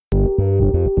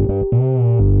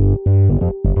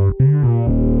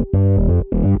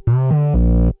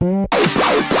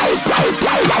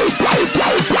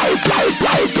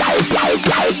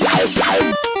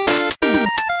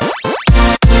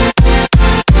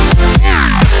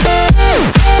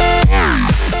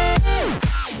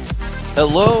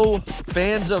Hello,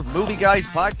 fans of Movie Guys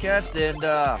podcast, and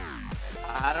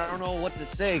I don't know what to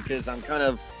say because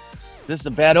this is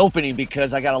a bad opening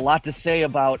because I got a lot to say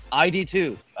about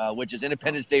ID2, which is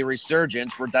Independence Day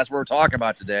Resurgence. That's what we're talking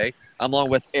about today. I'm along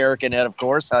with Eric and Ed, of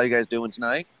course. How you guys doing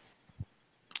tonight?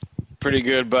 Pretty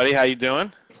good, buddy. How you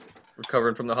doing?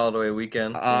 Recovering from the holiday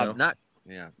weekend. I'm not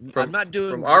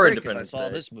doing from our great because I Independence saw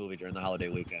Day. this movie during the holiday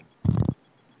weekend.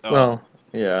 Oh. Well,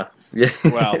 yeah.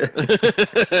 Well.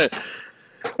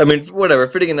 I mean, whatever.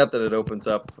 Fitting enough that it opens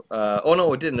up. Oh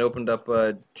no, it didn't. It opened up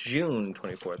June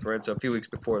 24th, right? So a few weeks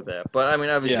before that. But I mean,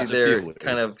 obviously they're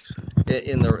kind of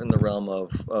in the realm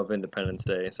of Independence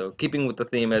Day. So keeping with the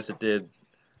theme as it did.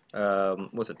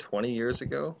 Was it 20 years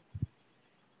ago?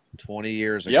 20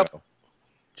 years ago. Yep.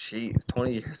 Jeez,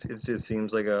 20 years. It just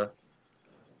seems like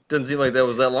doesn't seem like that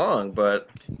was that long, but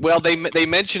Well, they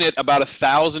mention it about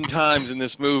 1,000 times in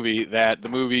this movie that the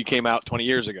movie came out 20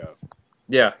 years ago.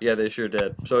 yeah, they sure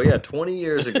did. So yeah, 20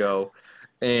 years ago,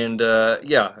 and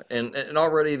and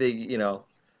already they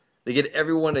get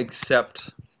everyone except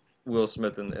Will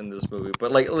Smith in this movie,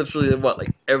 but like literally like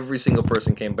every single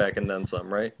person came back and then some,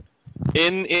 right?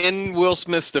 In Will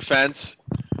Smith's defense,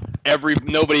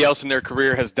 nobody else in their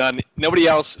career nobody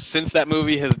else since that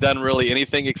movie has done really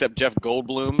anything except Jeff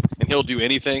Goldblum, and he'll do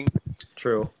anything.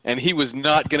 True. And he was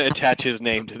not going to attach his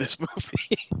name to this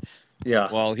movie. Yeah.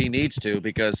 Well, he needs to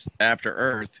because after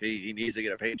Earth, he needs to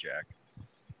get a paycheck.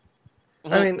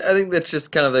 I mean, I think that's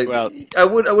just kind of I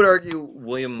would argue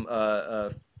William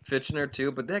Fichtner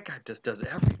too, but that guy just does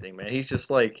everything, man. He's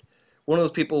just like one of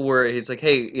those people where he's like,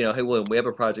 hey William, we have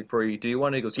a project for you. Do you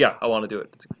want it? He goes, yeah, I want to do it.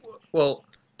 It's like, well,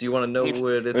 do you want to know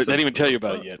what it's? I didn't even tell you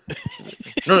about it yet.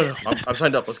 No. I'm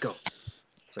signed up. Let's go.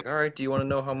 It's like, all right. Do you want to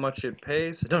know how much it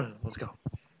pays? No. Let's go.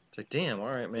 It's like, damn. All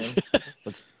right, man.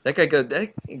 That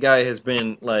guy has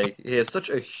been like, he has such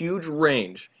a huge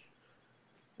range.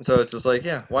 So it's just like,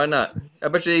 yeah, why not? I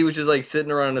bet you he was just like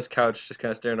sitting around on his couch, just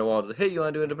kind of staring at the wall. Just like, hey, you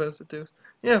want to do Independence Day 2?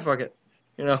 Yeah, fuck it.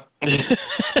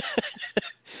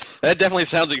 That definitely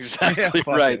sounds exactly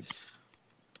right. It.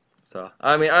 So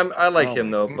I mean, I like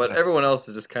him though, but everyone else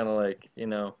is just kind of like,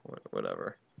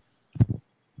 whatever.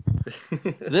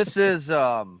 This is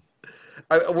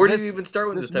where do you even start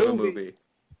with this type of movie?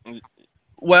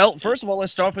 Well, first of all,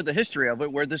 let's start with the history of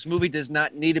it, where this movie does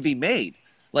not need to be made.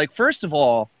 Like, first of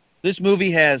all, this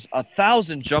movie has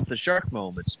 1,000 jump the shark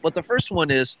moments, but the first one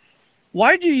is,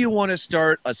 why do you want to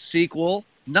start a sequel,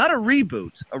 not a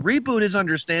reboot? A reboot is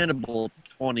understandable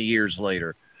 20 years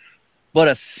later, but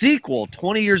a sequel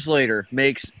 20 years later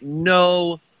makes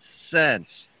no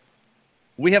sense.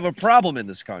 We have a problem in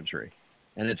this country,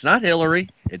 and it's not Hillary,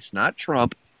 it's not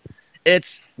Trump,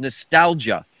 it's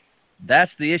nostalgia.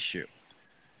 That's the issue.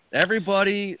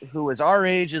 Everybody who is our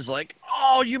age is like,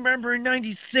 oh, you remember in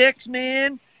 '96,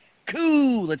 man?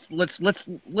 Cool. Let's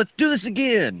do this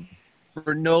again.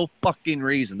 For no fucking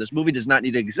reason. This movie does not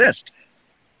need to exist.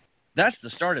 That's the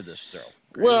start of this show.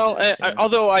 Well,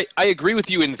 although I agree with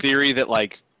you in theory that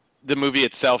like the movie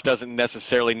itself doesn't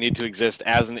necessarily need to exist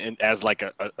as like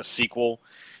a sequel,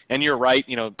 and you're right.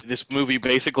 This movie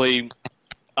basically,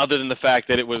 other than the fact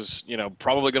that it was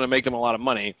probably going to make them a lot of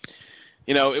money.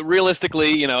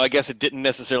 Realistically, I guess it didn't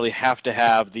necessarily have to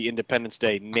have the Independence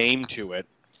Day name to it.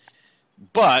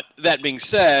 But that being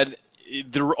said,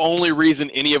 the only reason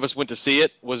any of us went to see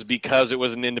it was because it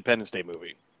was an Independence Day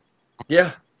movie.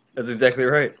 Yeah, that's exactly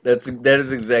right. That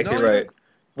is exactly right.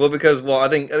 Well, because I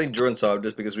think Jordan saw it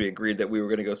just because we agreed that we were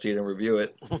going to go see it and review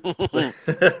it. So,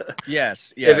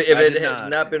 yes. If it had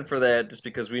not been for that, just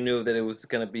because we knew that it was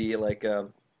going to be like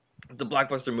it's a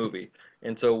blockbuster movie,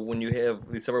 and so when you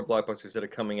have these summer blockbusters that are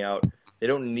coming out, they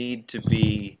don't need to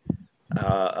be,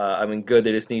 good.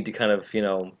 They just need to kind of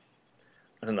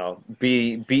I don't know,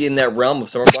 be in that realm of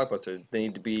summer blockbusters. They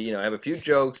need to be, have a few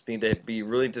jokes. They need to be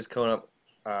really just coming up,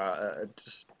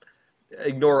 just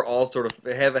ignore all sort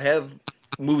of have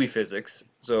movie physics.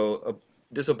 So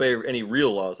disobey any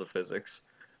real laws of physics,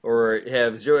 or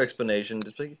have zero explanation.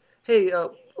 Just like, hey,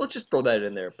 let's just throw that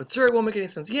in there. But sir, it won't make any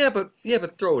sense. Yeah, but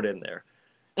throw it in there.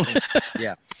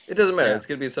 Yeah, it doesn't matter. Yeah. It's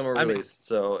gonna be summer release,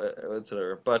 so it's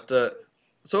whatever. But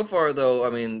so far, though, I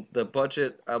mean, the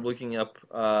budget I'm looking up.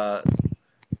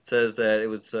 Says that it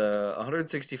was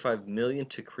 165 million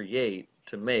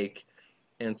to make,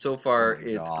 and so far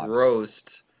it's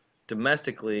grossed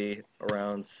domestically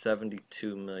around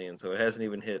 72 million. So it hasn't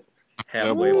even hit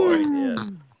halfway point yet.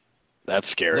 That's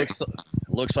scary.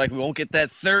 Looks like we won't get that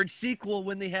third sequel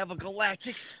when they have a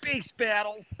galactic space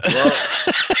battle. Well,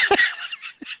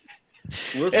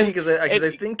 we'll see, because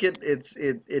I think it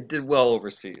did well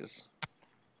overseas.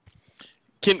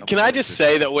 Can I just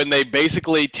say that when they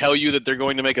basically tell you that they're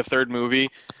going to make a third movie,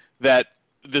 that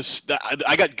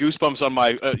I got goosebumps on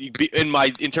my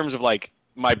in terms of like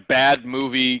my bad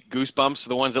movie goosebumps,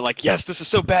 the ones that like, yes, this is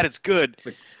so bad it's good.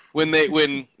 When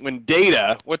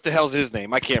Data, what the hell's his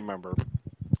name? I can't remember.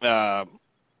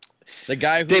 The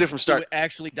guy Data from Star who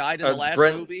actually died in the last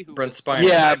movie. Brent Spiner.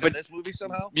 Yeah, but in this movie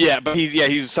somehow. Yeah, but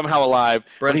he's somehow alive.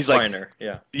 Brent he's Spiner. Like,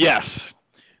 yeah. Yes.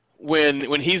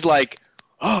 When he's like,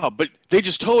 oh, but they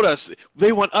just told us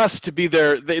they want us to be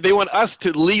they want us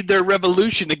to lead their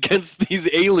revolution against these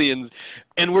aliens,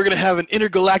 and we're gonna have an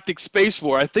intergalactic space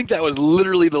war. I think that was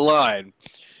literally the line.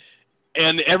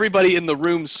 And everybody in the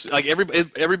room, like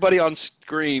everybody on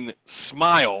screen,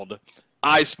 smiled.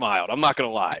 I smiled. I'm not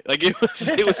gonna lie. Like it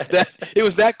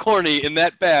was that corny and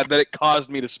that bad that it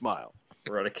caused me to smile.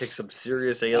 We're gonna kick some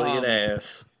serious alien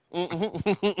ass.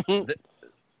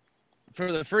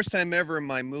 For the first time ever in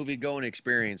my movie going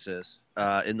experiences,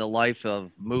 in the life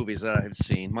of movies that I've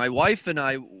seen, my wife and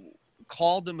I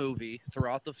called the movie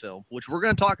throughout the film, which we're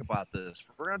going to talk about this.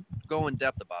 We're going to go in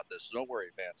depth about this, so don't worry,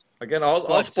 fans. Again,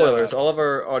 all spoilers. All of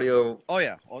our audio. Oh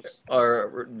yeah, our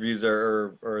reviews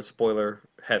are spoiler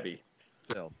heavy.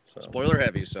 So spoiler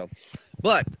heavy. So,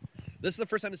 but this is the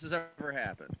first time this has ever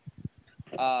happened.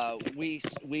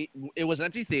 It was an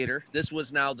empty theater. This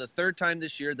was now the third time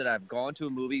this year that I've gone to a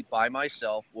movie by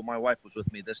myself. Well, my wife was with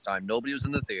me this time. Nobody was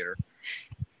in the theater,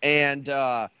 and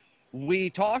we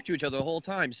talked to each other the whole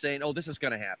time, saying, "Oh, this is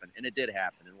going to happen," and it did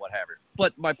happen, and whatever.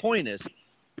 But my point is,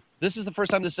 this is the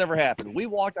first time this ever happened. We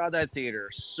walked out of that theater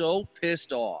so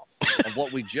pissed off of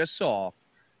what we just saw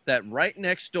that right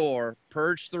next door,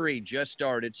 Purge 3 just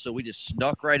started, so we just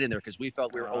snuck right in there because we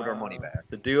felt we were owed our money back.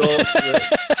 The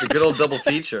good old double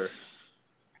feature.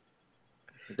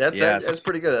 That's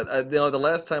pretty good. The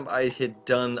last time I had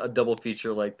done a double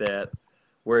feature like that,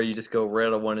 where you just go right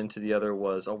out of one into the other,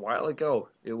 was a while ago.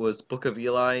 It was Book of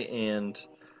Eli and,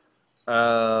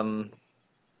 oh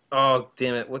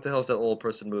damn it, what the hell is that old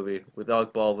person movie with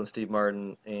Alec Baldwin, Steve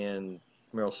Martin, and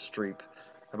Meryl Streep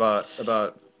about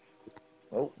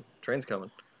oh, train's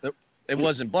coming. It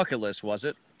wasn't Bucket List, was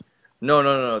it?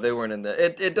 No, they weren't in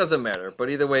that. It doesn't matter, but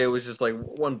either way, it was just like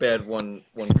one bad, one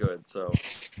good. So.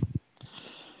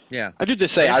 Yeah. I do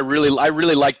just say I really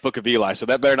like Book of Eli, so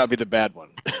that better not be the bad one.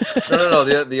 No.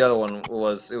 The other one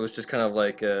was just kind of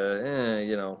like you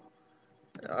know,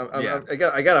 I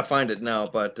gotta find it now,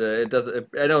 but it doesn't.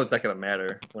 I know it's not gonna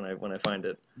matter when I find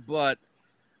it. But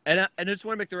and I just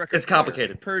want to make the record. It's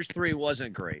complicated. Purge 3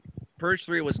 wasn't great. Purge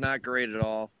 3 was not great at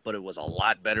all, but it was a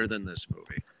lot better than this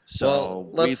movie. So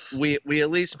we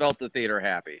at least felt the theater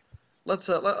happy. Let's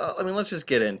just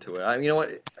get into it. You know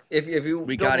what? If you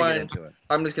we don't gotta mind, get into it.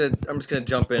 I'm just gonna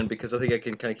jump in because I think I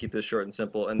can kind of keep this short and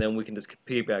simple, and then we can just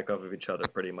piggyback off of each other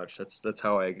pretty much. That's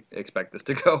how I expect this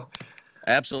to go.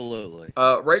 Absolutely.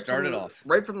 Right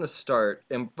from the start,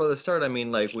 and by the start I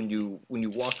mean like when you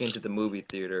walk into the movie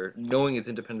theater, knowing it's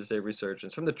Independence Day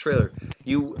Resurgence, from the trailer,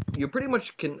 you pretty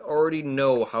much can already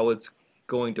know how it's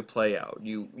going to play out.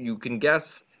 You can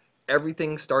guess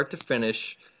everything start to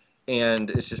finish. And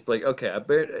it's just like, okay,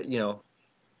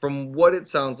 from what it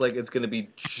sounds like, it's going to be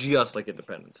just like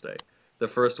Independence Day. The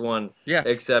first one, yeah.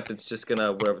 Except it's just going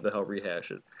to, whatever the hell,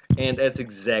 rehash it. And that's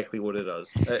exactly what it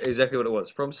does. Exactly what it was.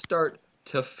 From start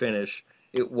to finish,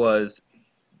 it was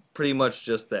pretty much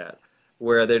just that.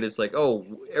 Where they're just like, oh,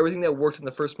 everything that worked in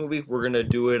the first movie, we're going to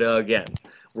do it again.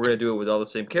 We're going to do it with all the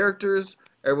same characters.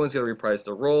 Everyone's going to reprise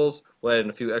their roles. We'll add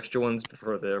in a few extra ones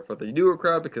for the newer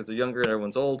crowd because they're younger and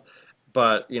everyone's old.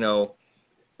 But,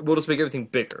 we'll just make everything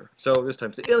bigger. So this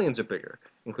time the aliens are bigger,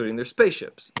 including their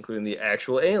spaceships, including the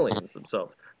actual aliens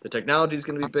themselves. The technology is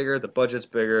going to be bigger, the budget's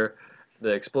bigger,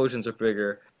 the explosions are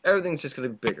bigger. Everything's just going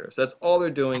to be bigger. So that's all they're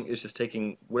doing is just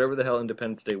taking whatever the hell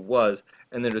Independence Day was,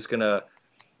 and they're just going to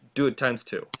do it times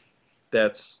 2.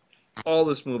 That's all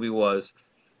this movie was.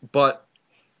 But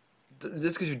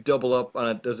just because you double up on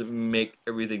it doesn't make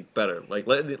everything better. Like,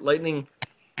 lightning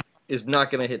is not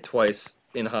going to hit twice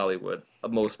in Hollywood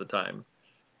most of the time.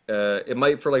 It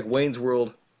might for like Wayne's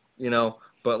World,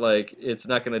 but like it's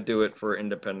not going to do it for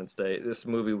Independence Day. This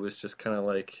movie was just kind of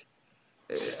like,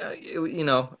 I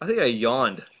think I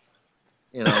yawned.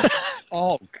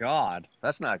 Oh God,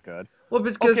 that's not good. Well,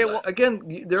 because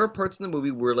again, there are parts in the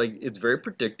movie where like it's very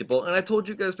predictable, and I told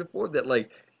you guys before that like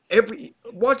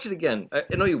watch it again.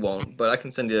 I know you won't, but I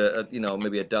can send you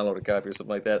maybe a downloaded copy or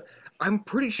something like that. I'm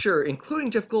pretty sure,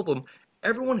 including Jeff Goldblum,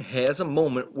 everyone has a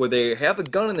moment where they have a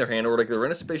gun in their hand, or like they're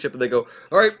in a spaceship and they go,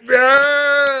 "All right,"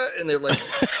 and they're like,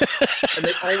 and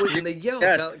they yell,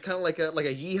 yes. kind of like a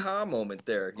yeehaw moment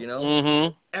there,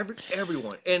 Mm-hmm.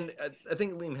 Everyone, and I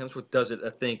think Liam Hemsworth does it. I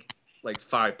think like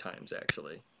 5 times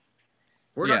actually.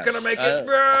 We're Yeah. not gonna make it.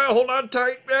 Hold on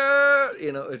tight.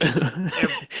 You know, it's just,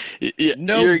 Yeah,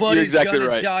 Nobody's you're exactly gonna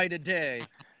right. die today.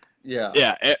 yeah.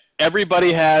 Yeah,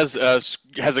 everybody has a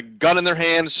gun in their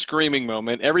hand screaming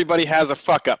moment. Everybody has a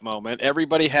fuck up moment.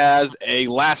 Everybody has a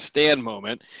last stand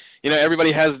moment. You know,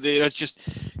 everybody has there's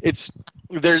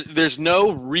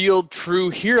no real true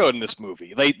hero in this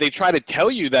movie. They try to tell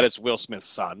you that it's Will Smith's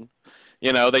son.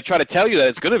 You know, they try to tell you that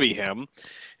it's going to be him.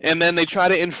 And then they try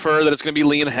to infer that it's going to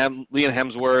be Liam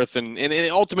Hemsworth, and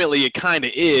ultimately it kind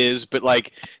of is, but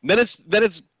like then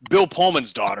it's Bill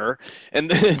Pullman's daughter,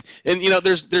 and and you know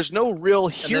there's no real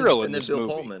hero in this Bill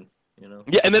movie. Pullman, you know.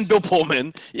 Yeah, and then Bill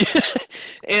Pullman,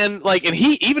 and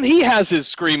he has his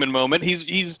screaming moment.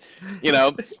 He's you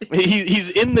know he's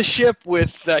in the ship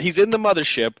with he's in the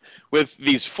mothership with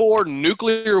these 4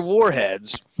 nuclear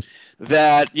warheads.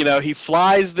 That he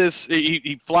flies this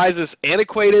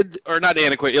antiquated, or not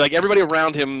antiquated, like everybody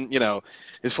around him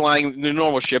is flying the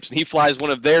normal ships, and he flies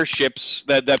one of their ships,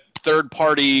 that third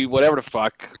party whatever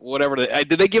did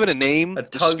they give it a name? A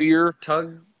tug, Sphere?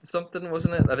 tug something,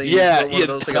 wasn't it? I think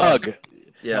Tug.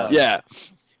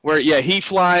 Where he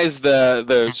flies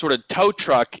the sort of tow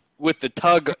truck with the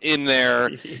tug in there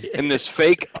in this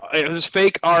fake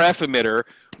RF emitter.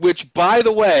 Which, by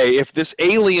the way, if this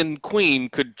alien queen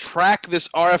could track this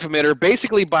RF emitter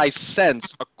basically by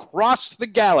sense across the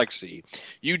galaxy,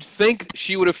 you'd think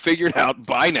she would have figured out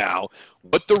by now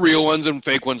what the real ones and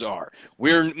fake ones are.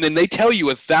 And they tell you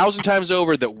 1,000 times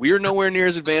over that we're nowhere near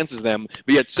as advanced as them,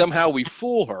 but yet somehow we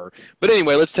fool her. But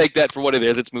anyway, let's take that for what it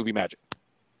is. It's movie magic.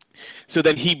 So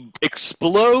then he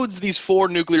explodes these 4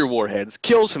 nuclear warheads,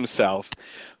 kills himself,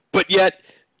 but yet...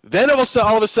 Then all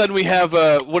of a sudden we have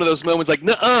one of those moments like,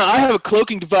 nuh-uh, I have a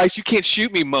cloaking device, you can't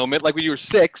shoot me moment, like when you were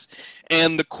 6,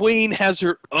 and the queen has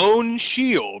her own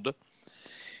shield,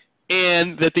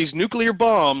 and that these nuclear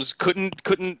bombs couldn't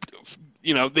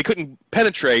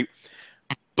penetrate.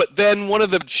 But then one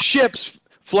of the ships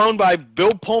flown by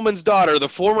Bill Pullman's daughter, the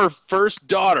former first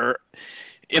daughter,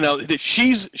 that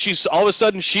she's all of a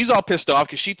sudden she's all pissed off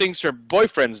because she thinks her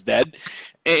boyfriend's dead,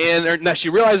 and now she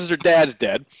realizes her dad's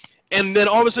dead. And then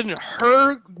all of a sudden,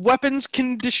 her weapons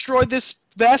can destroy this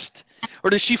vest? Or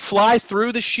does she fly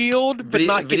through the shield but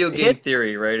not get hit? Video game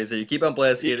theory, right, is that you keep on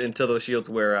blasting it until those shields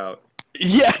wear out.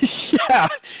 Yeah.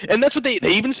 And that's what they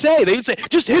even say. They even say,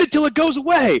 just hit it till it goes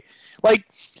away. Like,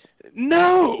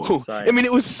 no. Science. I mean,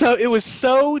 it was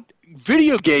so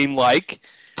video game-like.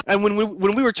 And when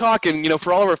we were talking,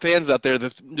 for all of our fans out there,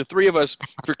 the 3 of us,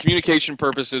 for communication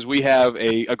purposes, we have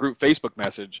a group Facebook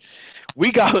message.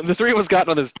 The 3 of us got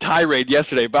on this tirade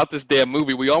yesterday about this damn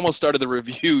movie. We almost started the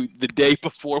review the day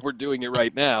before we're doing it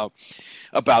right now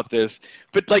about this.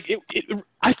 But like,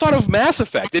 I thought of Mass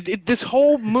Effect. This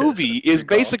whole movie is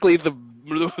basically the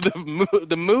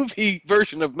movie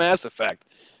version of Mass Effect.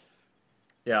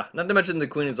 Yeah, not to mention the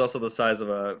Queen is also the size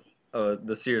of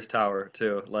the Sears Tower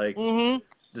too. Like. Mm-hmm.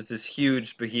 Just this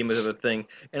huge behemoth of a thing,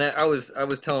 and I was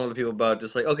telling other people about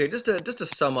just like, okay, just to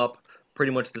sum up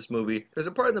pretty much this movie. There's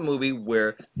a part of the movie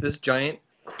where this giant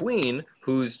queen,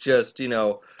 who's just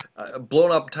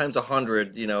blown up times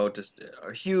 100, just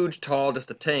a huge, tall,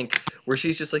 just a tank, where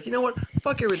she's just like, you know what,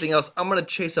 fuck everything else, I'm gonna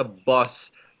chase a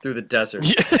bus through the desert,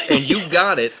 and you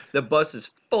got it. The bus is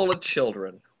full of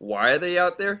children. Why are they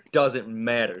out there? Doesn't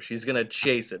matter. She's gonna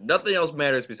chase it. Nothing else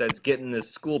matters besides getting this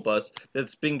school bus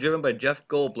that's being driven by Jeff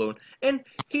Goldblum, and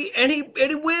he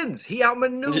wins. He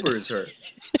outmaneuvers her.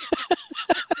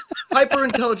 Hyper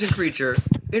intelligent creature,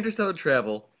 interstellar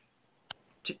travel,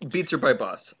 beats her by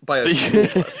a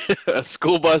school bus. A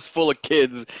school bus full of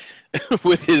kids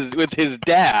with his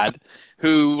dad,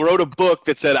 who wrote a book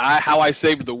that said How I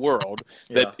Saved the World,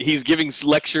 that he's giving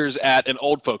lectures at an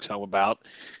old folks home about.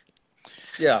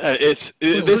 Yeah,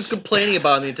 who's complaining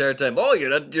about it the entire time? Oh,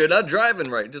 you're not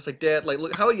driving right. Just like, Dad, like,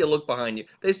 look, how do you look behind you?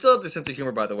 They still have their sense of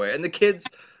humor, by the way, and the kids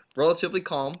relatively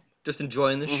calm, just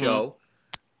enjoying the show.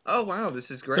 Oh wow,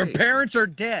 this is great. Their parents are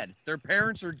dead.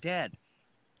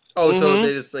 Oh, so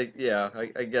they just like,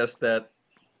 I guess that.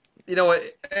 You know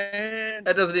what?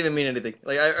 That doesn't even mean anything.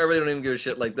 Like, I really don't even give a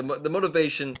shit. Like, the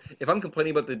motivation. If I'm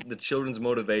complaining about the children's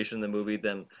motivation in the movie,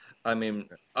 then I mean,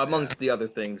 amongst the other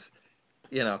things,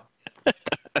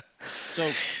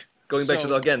 So going back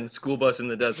to again, school bus in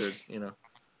the desert.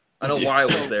 I don't know why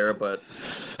it was there, but.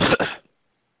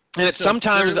 And it's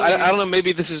sometimes I don't know.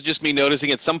 Maybe this is just me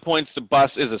noticing. At some points, the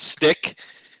bus is a stick,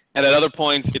 and at other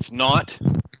points, it's not.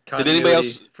 Did anybody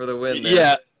else for the win? There.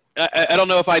 Yeah. I don't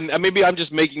know if maybe I'm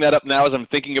just making that up now as I'm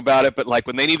thinking about it, but like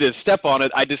when they needed to step on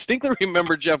it, I distinctly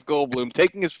remember Jeff Goldblum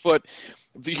taking his foot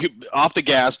off the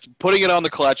gas, putting it on the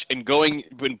clutch, and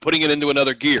putting it into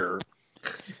another gear,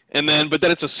 but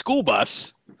then it's a school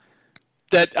bus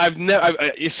that I've never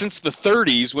since the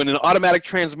 30s when an automatic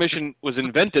transmission was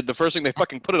invented. The first thing they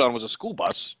fucking put it on was a school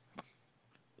bus.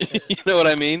 You know what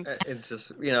I mean? It's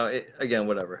just, again,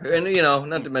 whatever. And,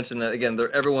 not to mention that, again,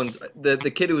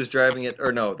 the kid who was driving it,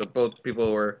 or no, both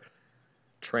people were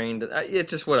trained. It's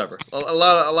just whatever. A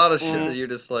lot of shit that you're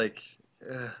just like,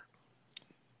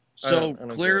 So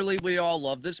clearly we all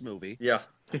love this movie. Yeah.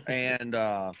 And,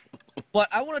 but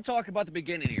I want to talk about the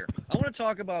beginning here. I want to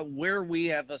talk about where we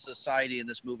have a society in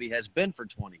this movie has been for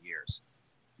 20 years.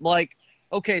 Like,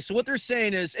 okay, so what they're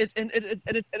saying is,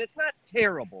 it's not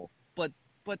terrible, but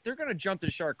they're going to jump the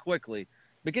shark quickly.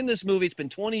 Begin this movie, it's been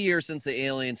 20 years since the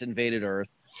aliens invaded Earth,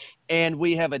 and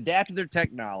we have adapted their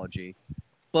technology.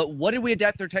 But what did we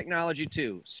adapt their technology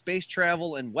to? Space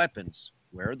travel and weapons.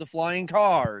 Where are the flying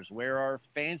cars? Where are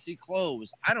fancy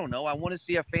clothes? I don't know. I want to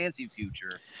see a fancy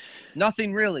future.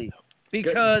 Nothing really.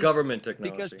 Because government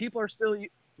technology. Because people are still,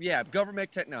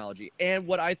 government technology. And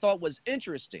what I thought was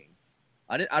interesting,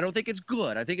 I don't think it's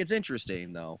good. I think it's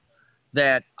interesting, though,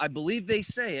 that I believe they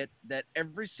say it that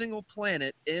every single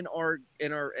planet in our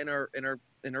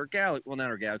galaxy, well, not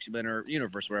our galaxy, but in our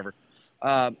universe, wherever,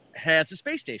 has a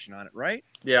space station on it, right?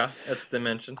 Yeah, that's the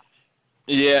mention.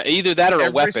 Yeah, either that or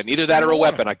a weapon. Either that or a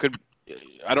weapon. I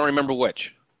don't remember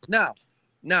which. Now,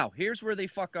 here's where they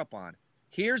fuck up on.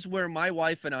 Here's where my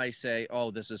wife and I say,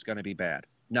 oh, this is going to be bad.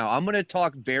 Now, I'm going to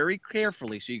talk very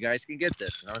carefully so you guys can get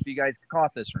this. I don't know if you guys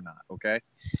caught this or not, okay?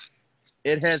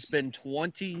 It has been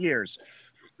 20 years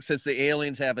since the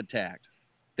aliens have attacked.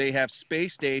 They have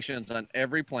space stations on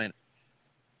every planet.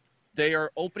 They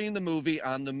are opening the movie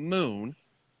on the moon,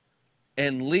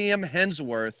 and Liam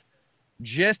Hemsworth,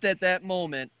 just at that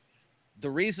moment, the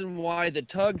reason why the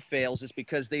tug fails is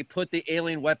because they put the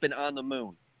alien weapon on the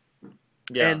moon.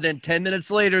 Yeah. And then 10 minutes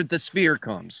later, the sphere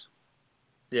comes.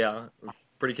 Yeah,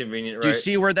 pretty convenient, right? Do you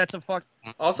see where that's a fuck?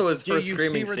 Also, his first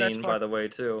screaming scene, by the way,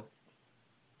 too.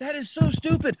 That is so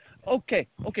stupid. Okay,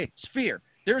 sphere.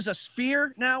 There's a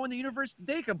sphere now in the universe.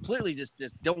 They completely just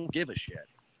don't give a shit.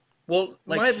 Well,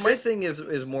 like, my thing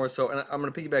is more so, and I'm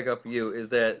going to piggyback off of you, is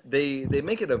that they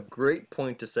make it a great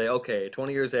point to say, okay,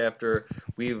 20 years after,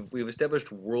 we've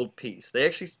established world peace.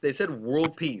 They said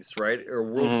world peace, right? Or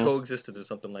world coexistence or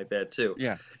something like that, too.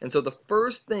 Yeah. And so the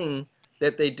first thing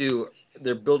that they do,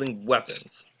 they're building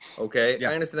weapons, okay? Yeah.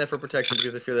 I understand that for protection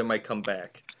because they fear they might come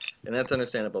back. And that's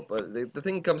understandable. But the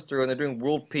thing comes through, and they're doing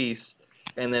world peace,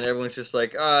 and then everyone's just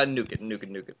like, nuke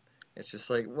it. It's just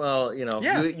like, well,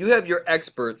 you have your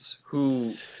experts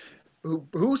who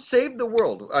saved the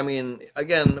world. I mean,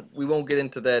 again, we won't get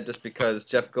into that just because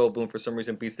Jeff Goldblum, for some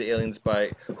reason, beats the aliens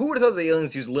by... Who would have thought the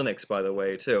aliens use Linux, by the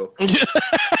way, too?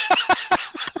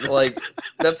 Like,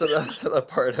 that's a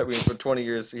part. I mean, for 20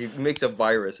 years, he makes a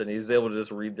virus, and he's able to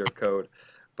just read their code.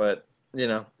 But, we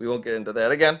won't get into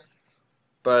that again.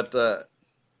 But,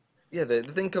 yeah, the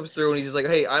thing comes through, and he's just like,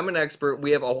 hey, I'm an expert.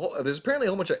 We have there's apparently a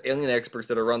whole bunch of alien experts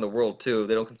that are around the world, too.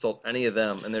 They don't consult any of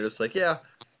them, and they're just like, yeah,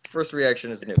 first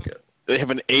reaction is to nuke it. They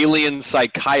have an alien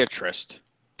psychiatrist.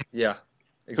 Yeah,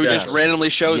 exactly. Who just randomly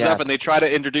shows up, and they try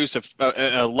to introduce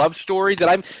a love story. Did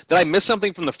I miss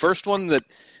something from the first one that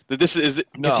this is?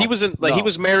 Because he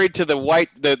was married to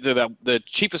the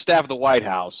chief of staff of the White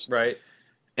House, right?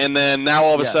 And then now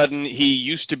all of a sudden he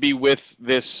used to be with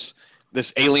this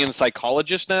alien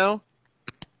psychologist now.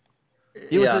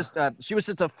 She was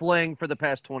just a fling for the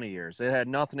past 20 years. It had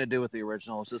nothing to do with the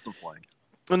original. It was just a fling.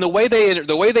 And the way they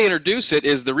introduce it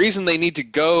is the reason they need to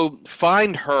go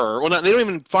find her. Well, they don't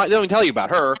even tell you about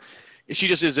her. She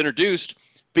just is introduced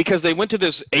because they went to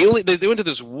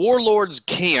this warlord's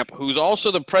camp, who's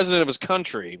also the president of his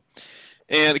country,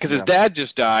 and because his dad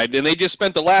just died, and they just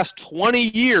spent the last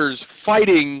 20 years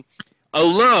fighting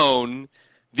alone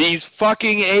these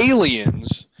fucking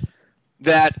aliens.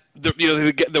 That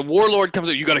the warlord comes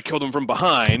up, you got to kill them from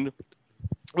behind.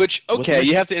 Which, okay,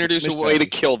 you have to introduce a way to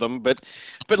kill them, but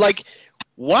like,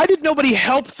 why did nobody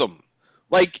help them?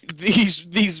 Like, these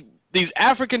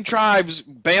African tribes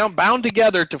bound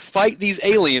together to fight these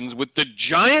aliens with the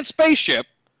giant spaceship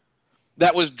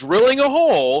that was drilling a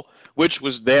hole,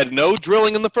 they had no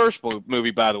drilling in the first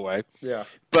movie, by the way. Yeah.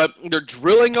 But they're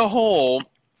drilling a hole,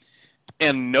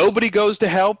 and nobody goes to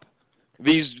help.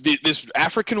 This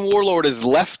African warlord is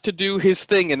left to do his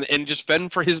thing and just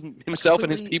fend for himself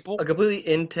and his people. A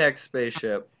completely intact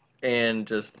spaceship and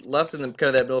just left in the kind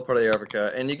of that middle part of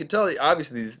Africa. And you can tell,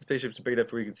 obviously, these spaceships are big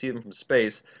enough where you can see them from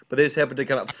space, but they just happened to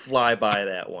kind of fly by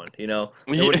that one. You know,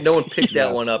 no one picked that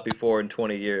Yes. one up before in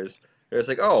 20 years. They're just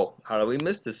like, oh, how did we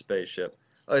miss this spaceship?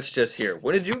 Oh, it's just here.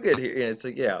 When did you get here? And it's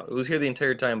like, yeah, it was here the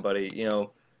entire time, buddy. You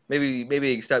know,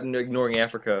 maybe stop ignoring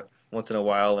Africa once in a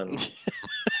while, and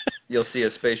you'll see a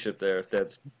spaceship there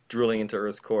that's drilling into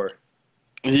Earth's core.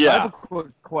 I have Yeah. a quick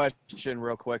question,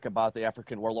 real quick, about the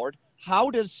African warlord.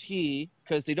 How does he?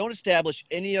 Because they don't establish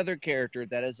any other character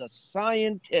that is a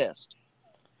scientist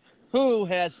who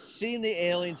has seen the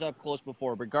aliens up close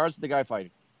before, regardless of the guy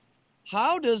fighting.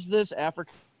 How does this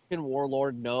African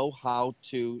warlord know how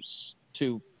to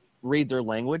read their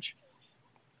language?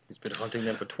 He's been hunting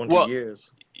them for 20 Well,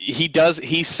 years. he does.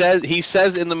 He says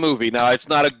in the movie. Now, it's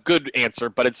not a good answer,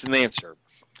 but it's an answer.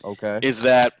 Okay. Is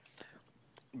that,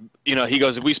 he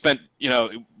goes, we spent,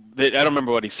 I don't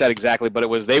remember what he said exactly, but it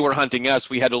was they were hunting us.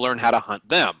 We had to learn how to hunt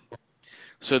them.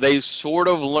 So they sort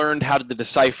of learned how to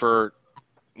decipher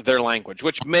their language,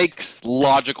 which makes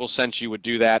logical sense. You would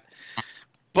do that,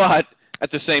 but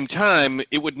at the same time,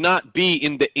 it would not be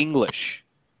in the English.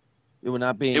 It would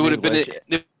not be. It would have been.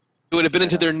 It would have been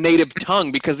into their native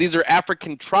tongue, because these are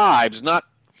African tribes,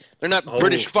 they're not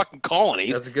British fucking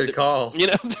colonies. That's a good call.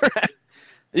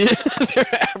 They're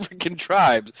African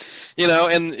tribes, and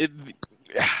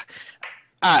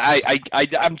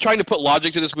I'm trying to put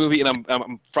logic to this movie, and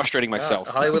I'm frustrating myself.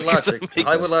 Hollywood logic.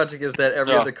 Hollywood logic is that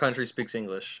every other country speaks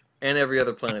English, and every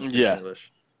other planet speaks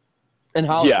English. In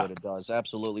Hollywood, it does,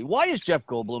 absolutely. Why is Jeff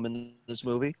Goldblum in this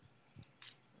movie?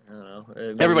 I don't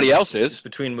know. Everybody else is. It's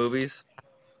between movies.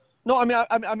 No, I mean,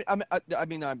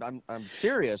 I'm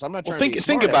serious. I'm not trying to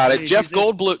think about it. Jeff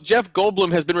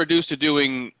Goldblum has been reduced to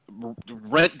doing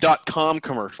Rent.com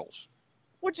commercials,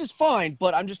 which is fine.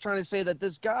 But I'm just trying to say that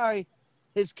this guy,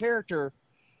 his character,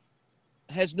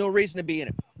 has no reason to be in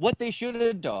it. What they should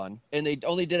have done, and they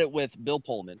only did it with Bill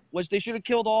Pullman, was they should have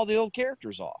killed all the old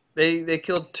characters off. They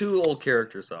killed 2 old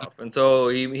characters off, and so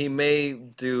he may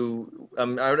do. I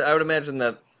would imagine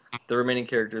that the remaining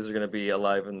characters are going to be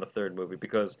alive in the 3rd movie,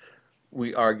 because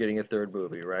we are getting a 3rd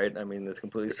movie, right? I mean, it's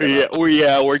completely set up.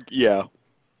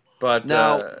 But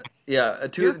now,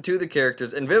 two of the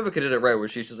characters, and Vivica did it right, where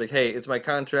she's just like, hey, it's my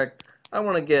contract. I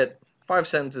want to get 5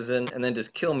 sentences in, and then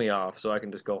just kill me off, so I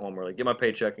can just go home, or like get my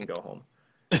paycheck and go home.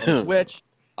 Which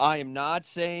I am not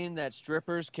saying that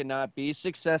strippers cannot be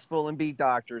successful and be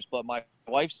doctors, but my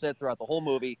wife said throughout the whole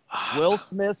movie, Will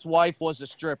Smith's wife was a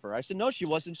stripper. I said, no, she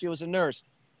wasn't. She was a nurse.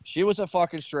 She was a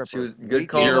fucking stripper. She was good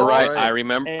call. You're right. I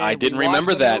remember. I didn't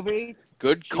remember that. Movie,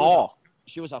 good call.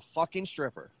 She was a fucking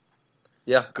stripper.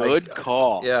 Yeah. Good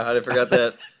call. Yeah, I forgot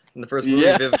that. In the first movie,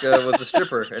 Vivica was a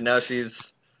stripper, and now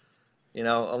she's,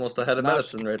 almost ahead of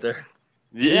medicine right there.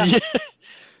 Yeah.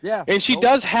 Yeah. And she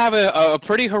does have a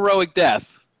pretty heroic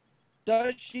death.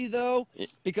 Does she, though?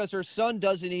 Because her son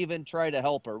doesn't even try to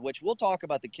help her, which we'll talk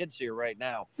about the kids here right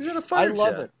now. She's in a fighter I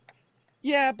love jet. it.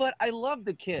 Yeah, but I love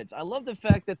the kids. I love the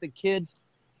fact that the kids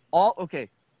the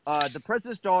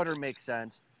president's daughter makes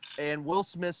sense, and Will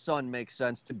Smith's son makes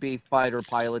sense to be fighter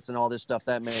pilots and all this stuff.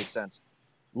 That makes sense.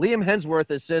 Liam Hemsworth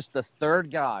is just the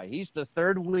 3rd guy. He's the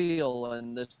 3rd wheel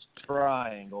in this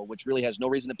triangle, which really has no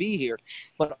reason to be here.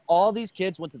 But all these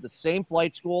kids went to the same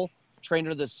flight school, trained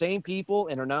under the same people,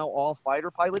 and are now all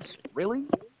fighter pilots. Really?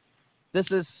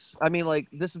 This is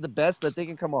the best that they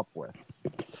can come up with.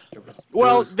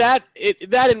 Well, that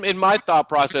in my thought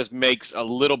process makes a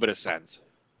little bit of sense,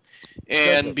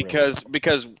 and because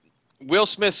Will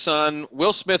Smith's son,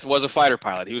 Will Smith was a fighter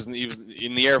pilot. He was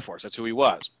in the Air Force. That's who he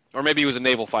was, or maybe he was a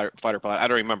naval fighter pilot. I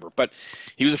don't remember, but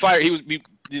he was a fighter.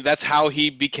 That's how he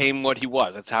became what he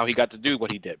was. That's how he got to do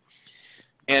what he did,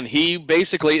 and he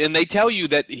basically, and they tell you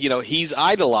that he's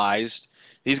idolized.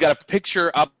 He's got a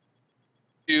picture up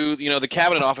to the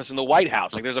cabinet office in the White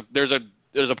House. Like there's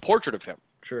a portrait of him.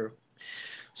 True.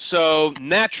 So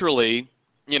naturally,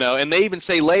 and they even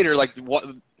say later, like to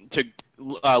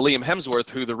Liam Hemsworth,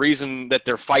 who the reason that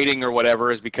they're fighting or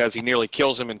whatever is because he nearly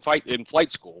kills him in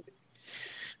flight school.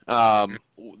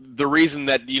 The reason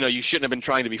that you shouldn't have been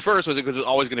trying to be first was because it was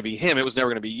always going to be him. It was never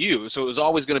going to be you. So it was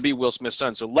always going to be Will Smith's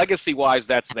son. So legacy-wise,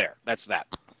 that's there. That's that.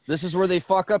 This is where they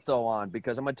fuck up, though,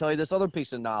 because I'm going to tell you this other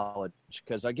piece of knowledge.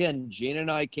 Because, again, Gene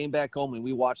and I came back home and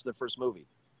we watched the first movie.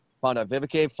 Found out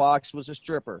Vivica Fox was a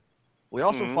stripper. We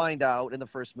also find out in the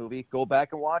first movie, go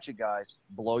back and watch it, guys.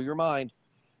 Blow your mind.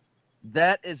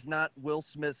 That is not Will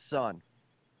Smith's son.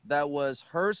 That was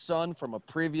her son from a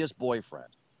previous boyfriend.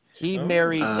 He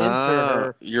married into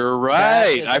her. You're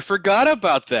right. I forgot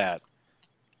about that.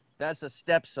 That's a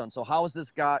stepson. So how is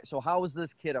this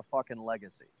kid a fucking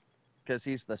legacy? Because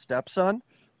he's the stepson?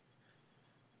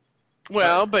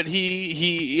 Well, but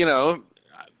you know,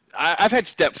 I've had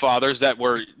stepfathers that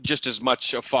were just as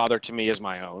much a father to me as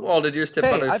my own. Well, did your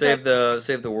stepfather I've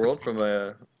save the world from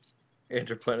a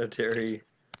interplanetary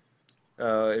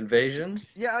invasion,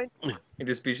 yeah,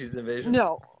 interspecies invasion?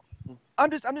 no. I'm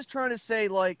just trying to say,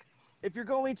 like, if you're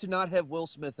going to not have Will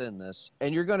Smith in this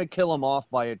and you're going to kill him off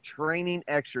by a training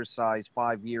exercise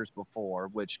 5 years before,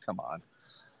 which, come on,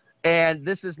 and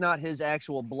this is not his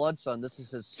actual blood son, this is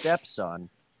his stepson,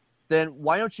 then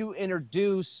why don't you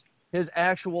introduce his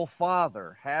actual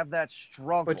father? Have that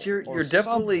struggle. But you're or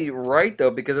definitely something. right though,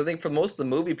 because I think for most of the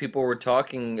movie, people were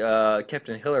talking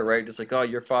Captain Hiller, right? Just like, oh,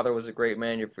 your father was a great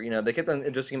man. They kept on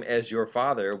addressing him as your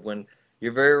father. When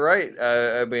you're very right.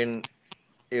 I mean,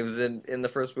 it was in the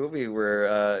first movie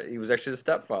where he was actually the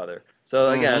stepfather. So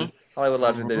Mm-hmm. again, Hollywood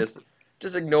logic, they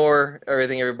just ignore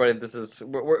everything. Everybody, this is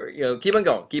keep on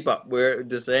going, keep up. We're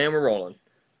just saying we're rolling.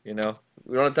 We don't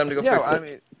have time to go Yeah, fix I it.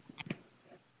 mean,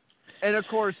 and of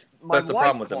course, my That's the wife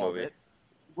problem with the called movie. it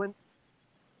when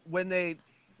when they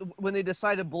when they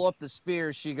decided to blow up the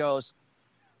spear. She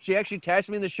actually taps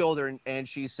me in the shoulder and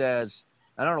she says,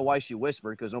 I don't know why she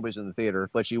whispered because nobody's in the theater,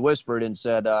 but she whispered and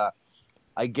said,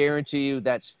 I guarantee you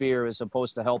that spear is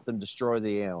supposed to help them destroy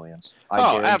the aliens. I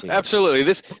Oh, guarantee it. absolutely.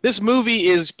 This movie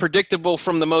is predictable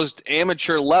from the most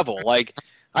amateur level. Like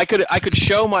I could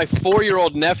show my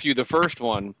 4-year-old nephew the first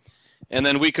one, and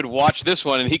then we could watch this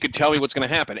one, and he could tell me what's going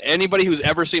to happen. Anybody who's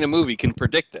ever seen a movie can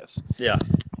predict this. Yeah.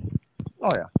 Oh,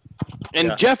 yeah. And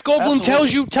Yeah. Jeff Goldblum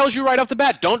Absolutely. tells you right off the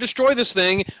bat, don't destroy this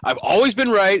thing. I've always been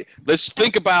right. Let's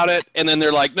think about it. And then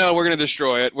they're like, no, we're going to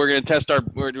destroy it. We're going to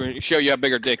we're going to show you how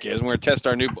big our dick is, and we're going to test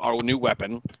our new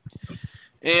weapon.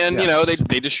 And Yes.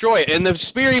 they destroy it. And the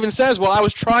spear even says, well, I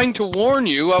was trying to warn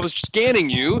you. I was scanning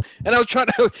you, and I was trying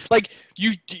to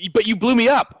but you blew me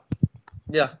up.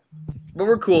 Yeah. But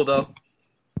we're cool though.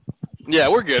 Yeah,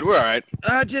 we're good. We're all right.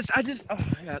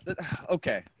 Yeah,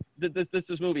 okay.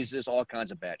 This movie is just all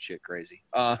kinds of batshit crazy.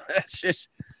 It's just,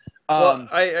 Well,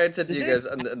 I said to is you it- guys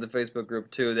on the Facebook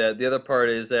group too that the other part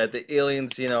is that the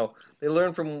aliens, they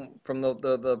learn from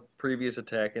the previous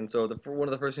attack, and so one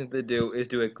of the first things they do is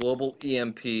do a global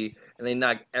EMP, and they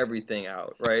knock everything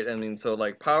out, right? I mean, so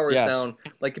like power is Yes. down,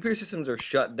 like computer systems are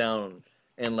shut down,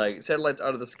 and like satellites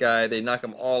out of the sky, they knock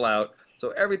them all out. So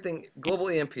everything, global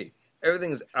EMP,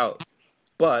 everything's out,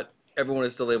 but everyone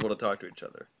is still able to talk to each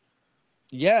other.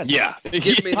 yes. Yeah.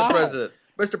 Give me the How? president,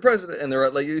 Mr. President, and they're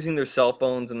like using their cell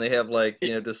phones, and they have like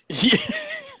just Yeah.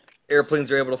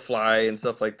 airplanes are able to fly and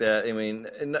stuff like that. I mean,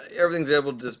 and everything's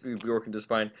able to just be working just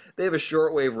fine. They have a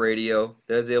shortwave radio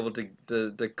that is able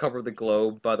to cover the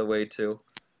globe, by the way, too.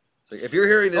 So if you're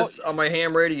hearing this on my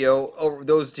ham radio, over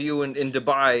those to you in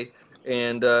Dubai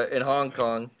and in Hong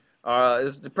Kong,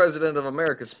 this is the President of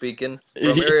America speaking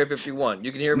from Area 51.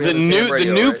 You can hear me on this ham The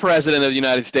radio, new right? president of the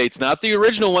United States, not the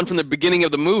original one from the beginning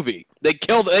of the movie. They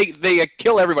kill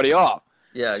everybody off.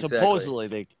 Yeah, exactly.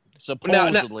 Supposedly.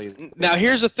 Now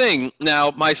here's the thing. Now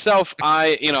myself,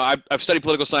 I've studied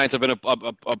political science. I've been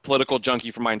a political junkie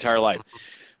for my entire life.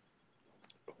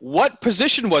 What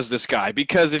position was this guy?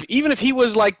 Because even if he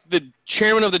was like the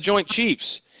chairman of the Joint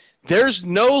Chiefs, there's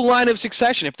no line of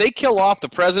succession. If they kill off the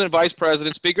president, vice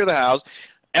president, speaker of the House,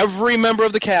 every member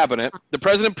of the cabinet, the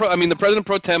president pro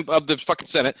temp of the fucking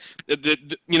Senate,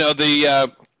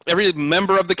 every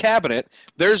member of the cabinet,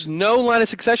 there's no line of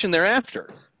succession thereafter.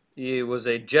 He was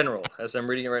a general. As I'm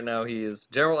reading it right now, he is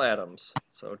General Adams.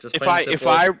 So just If plain and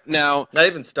simple, now, not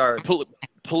even starred.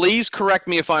 please correct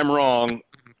me if I'm wrong,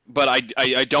 but I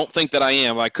don't think that I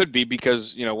am. I could be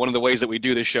because one of the ways that we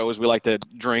do this show is we like to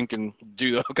drink and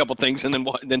do a couple things and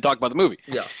then talk about the movie.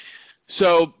 Yeah.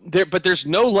 So there's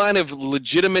no line of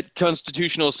legitimate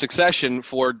constitutional succession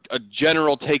for a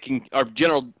general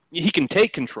he can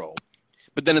take control,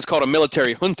 but then it's called a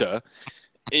military junta.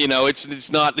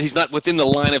 He's not within the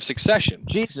line of succession.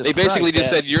 Jesus They basically Christ, just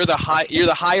said you're the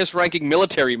highest ranking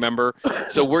military member,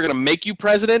 so we're gonna make you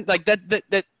president. Like that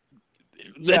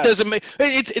Yes. doesn't make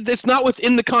it's not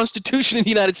within the Constitution of the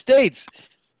United States.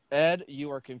 Ed,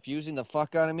 you are confusing the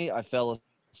fuck out of me. I fell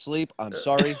asleep. I'm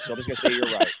sorry. So I'm just going to say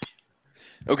you're right.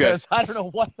 Okay. Because I don't know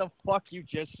what the fuck you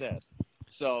just said.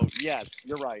 So, yes,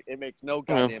 you're right. It makes no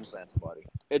goddamn sense, buddy.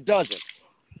 It doesn't.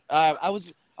 I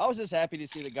was just happy to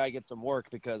see the guy get some work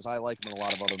because I like him in a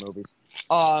lot of other movies.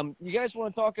 You guys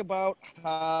want to talk about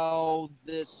how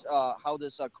this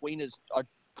Queen is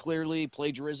clearly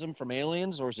plagiarism from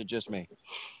Aliens, or is it just me?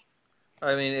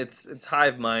 I mean, it's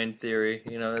hive mind theory.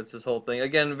 That's this whole thing.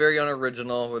 Again, very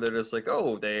unoriginal. Where they're just like,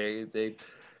 oh,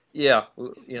 yeah,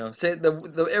 say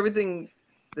the everything.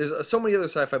 There's so many other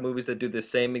sci-fi movies that do the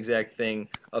same exact thing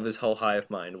of this whole hive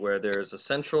mind, where there's a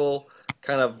central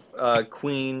kind of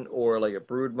queen or like a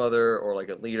brood mother or like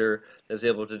a leader that's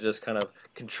able to just kind of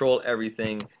control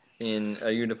everything in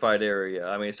a unified area.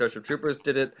 I mean, Starship Troopers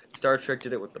did it. Star Trek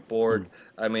did it with the Borg.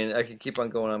 I mean, I could keep on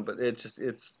going on, but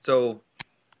it's so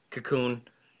Cocoon,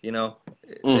 you know.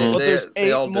 They Mhm. But they there's they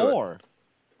eight all do it. more.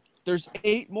 There's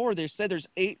 8 more. They said there's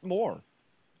 8 more.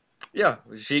 Yeah,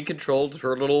 she controlled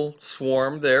her little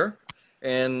swarm there,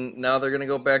 and now they're gonna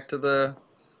go back to the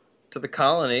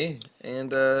colony and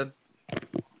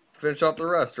finish off the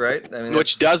rest, right? I mean,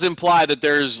 Which that's does imply that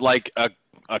there's like a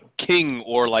king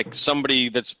or like somebody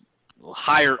that's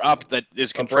higher up that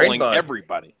is a brain controlling bug.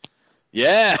 everybody.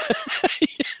 Yeah.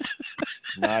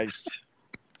 Nice.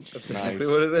 That's Nice. exactly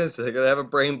what it is. They're gonna have a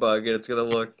brain bug, and it's gonna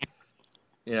look,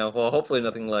 well, hopefully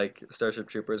nothing like Starship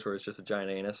Troopers, where it's just a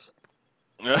giant anus.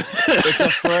 It's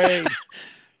afraid.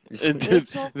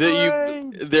 It's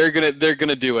afraid. They're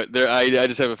gonna do it. I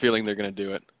just have a feeling they're gonna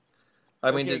do it.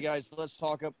 I mean, Okay, guys, let's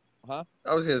talk up. Huh?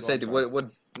 I was gonna Go say, on,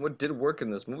 sorry. what did work in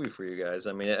this movie for you guys?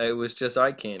 I mean, it was just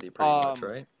eye candy, pretty much,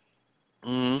 right?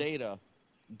 Mhm.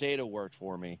 Data worked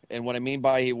for me, and what I mean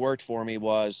by he worked for me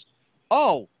was,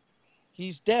 oh,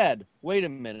 he's dead. Wait a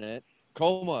minute,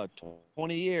 coma,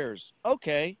 20 years.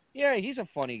 Okay, yeah, he's a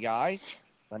funny guy.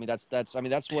 I mean,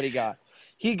 that's what he got.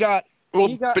 He got Well,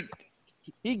 he got but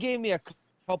he gave me a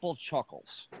couple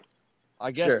chuckles.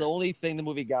 I guess Sure. the only thing the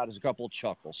movie got is a couple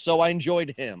chuckles, so I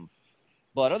enjoyed him.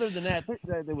 But other than that,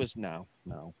 there was no.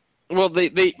 well,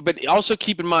 but also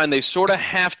keep in mind they sort of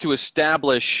have to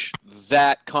establish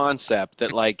that concept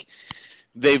that like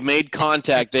they've made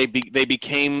contact. They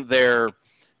became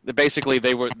basically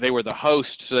they were the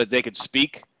host so that they could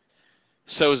speak,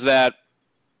 so that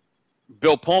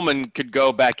Bill Pullman could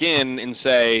go back in and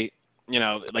say,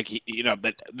 like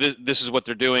that this is what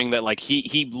they're doing. That like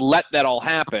he let that all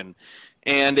happen,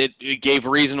 and it gave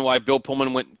reason why Bill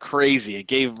Pullman went crazy. It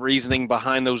gave reasoning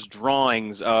behind those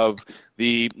drawings of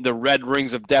the red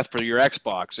rings of death for your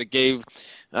Xbox. It gave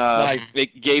Nice.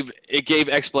 it gave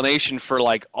explanation for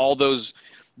like all those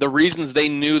the reasons they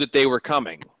knew that they were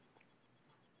coming.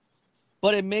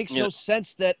 But it makes You no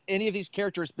sense that any of these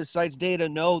characters besides Data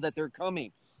know that they're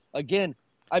coming. Again,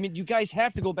 I mean, you guys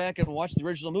have to go back and watch the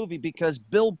original movie because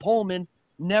Bill Pullman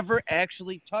never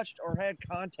actually touched or had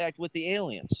contact with the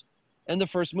aliens in the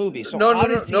first movie. So No, how no,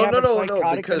 no, does he no, have no, a no, no,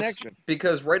 psychotic connection?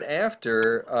 because right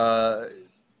after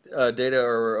Data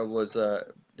or was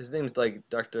his name's like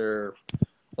Dr.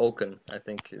 Oken, I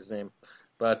think his name,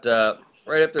 but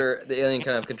right after the alien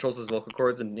kind of controls his vocal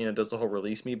cords and does the whole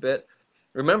release me bit.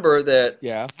 Remember that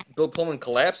Yeah. Bill Pullman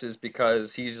collapses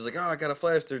because he's just like, oh, I got a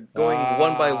flash. They're going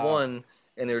one by Ah, one,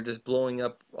 and they're just blowing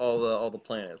up all the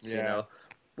planets. yeah.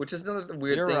 Which is another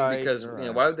weird You're thing right. because You're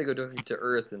right. why would they go directly to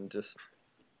Earth and just?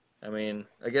 I mean,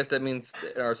 I guess that means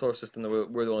in our solar system that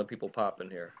we're the only people popping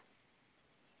here.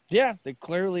 Yeah, they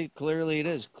clearly it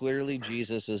is. Clearly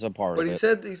Jesus is a part But of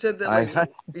it. he said that like I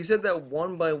he said that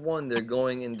one by one they're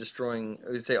going and destroying.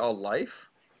 Would you say all life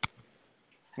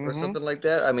or Mhm. something like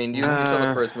that? I mean, you saw the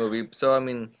Uh, first movie, so I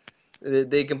mean,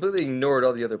 they completely ignored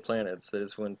all the other planets. They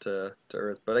just went to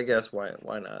Earth. But I guess why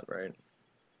not, right?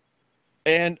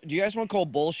 And do you guys want to call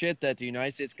bullshit that the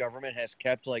United States government has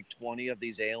kept like 20 of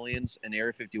these aliens in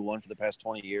Area 51 for the past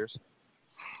 20 years?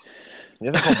 You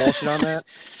have to call bullshit on that?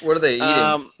 What are they eating?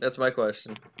 um, That's my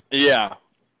question. yeah.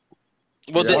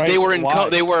 Well, Yeah. they were Why?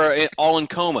 they were all in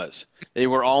comas. They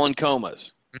were all in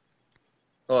comas.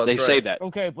 Oh, They that's say right. that.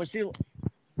 Okay, but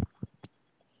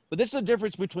this is the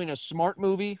difference between a smart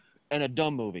movie and a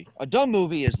dumb movie. A dumb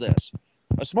movie is this.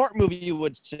 A smart movie, you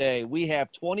would say, we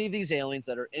have 20 of these aliens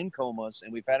that are in comas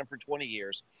and we've had them for 20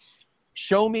 years.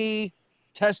 Show me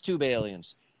test tube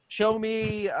aliens. Show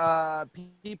me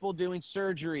people doing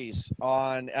surgeries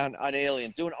on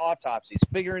aliens, doing autopsies,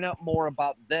 figuring out more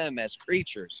about them as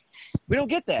creatures. We don't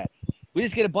get that. We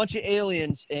just get a bunch of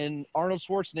aliens in Arnold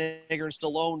Schwarzenegger and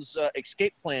Stallone's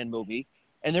Escape Plan movie,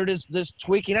 and they're just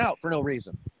tweaking out for no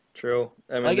reason. True.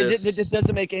 I mean, Like it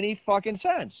doesn't make any fucking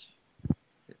sense.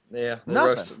 yeah,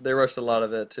 Nothing. they rushed a lot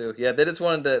of it too. Yeah, they just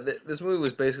wanted to. This movie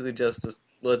was basically just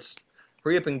let's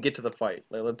hurry up and get to the fight.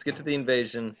 Like, let's get to the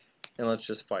invasion, and let's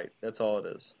just fight. That's all it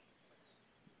is.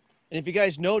 And if you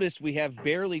guys notice, we have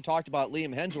barely talked about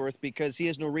Liam Hemsworth because he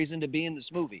has no reason to be in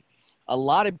this movie. A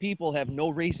lot of people have no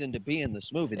reason to be in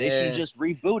this movie. They should have Eh, just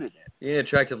rebooted it. you need an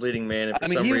attractive leading man, and for I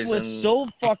mean, some he reason, was so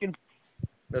fucking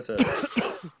that's it.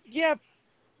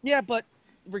 yeah, but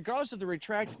regardless of the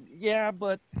retract, yeah,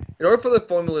 but In order for the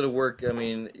formula to work, I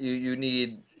mean, you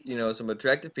need some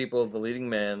attractive people, the leading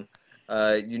man.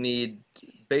 You need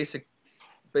basic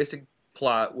basic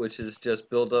plot, which is just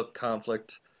build up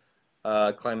conflict,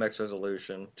 climax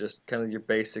resolution, just kind of your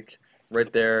basic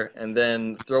right there, and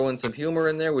then throw in some humor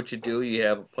in there, which you do. You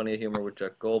have plenty of humor with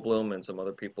Jeff Goldblum and some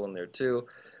other people in there too.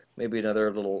 Maybe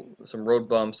some road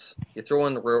bumps. You throw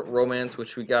in the romance,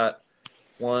 which we got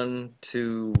 1,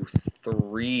 2,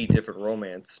 3 different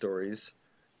romance stories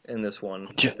in this one,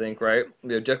 I think, right?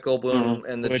 We have Jeff Goldblum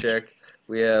and the chick.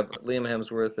 We have Liam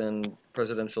Hemsworth and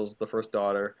Presidential's the first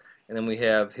daughter, and then we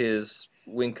have his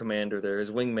wing commander there,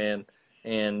 his wingman,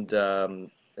 and the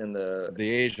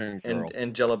Asian girl. and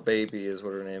Angela Baby is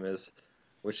what her name is,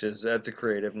 that's a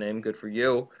creative name. Good for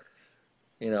you.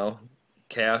 You know,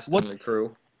 cast and the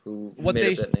crew who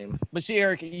made up that name. But see,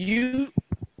 Eric, you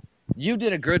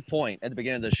did a good point at the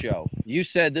beginning of the show. You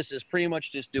said this is pretty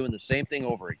much just doing the same thing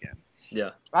over again.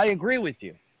 Yeah. I agree with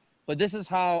you. But this is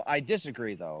how I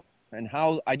disagree, though. And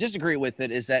how I disagree with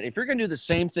it is that if you're going to do the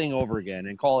same thing over again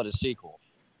and call it a sequel,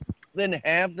 then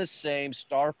have the same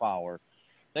star power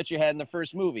that you had in the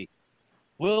first movie.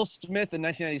 Will Smith in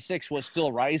 1996 was still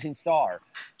a rising star.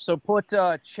 So put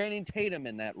Channing Tatum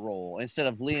in that role instead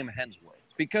of Liam Hemsworth.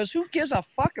 Because who gives a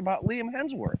fuck about Liam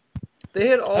Hemsworth? They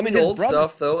had all the old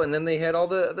stuff, though, and then they had all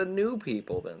the new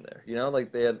people in there. You know,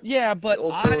 like they had... Yeah, but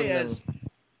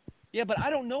I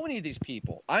don't know any of these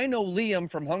people. I know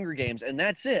Liam from Hunger Games, and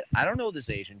that's it. I don't know this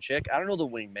Asian chick. I don't know the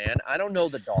wingman. I don't know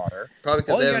the daughter. Probably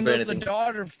because they haven't been anything. The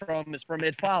daughter is from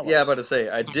It Follows. Yeah, about to say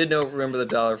I did remember the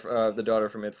daughter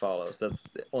from It Follows. That's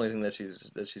the only thing that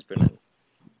she's been in.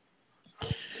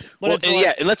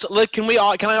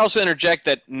 Can I also interject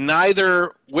that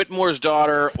neither Whitmore's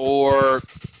daughter or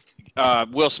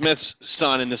Will Smith's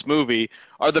son in this movie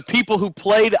are the people who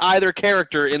played either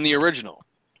character in the original.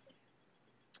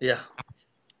 Yeah.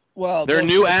 Well, they're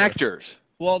new actors.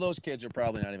 Well, those kids are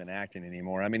probably not even acting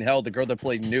anymore. I mean, hell, the girl that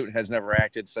played Newt has never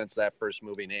acted since that first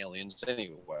movie in Aliens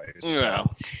anyway. So yeah.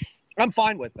 I'm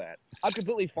fine with that. I'm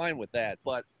completely fine with that.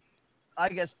 But I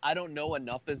guess I don't know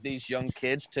enough of these young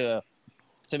kids to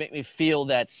make me feel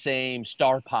that same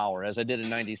star power as I did in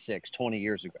 96, 20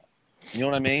 years ago. You know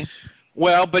what I mean?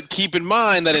 Well, but keep in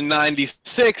mind that in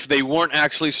 96, they weren't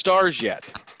actually stars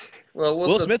yet. Well,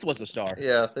 Will Smith was a star.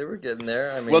 Yeah, they were getting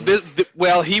there. I mean,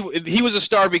 he was a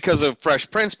star because of Fresh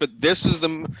Prince, but this is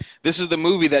the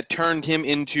movie that turned him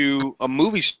into a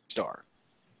movie star.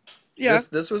 Yeah,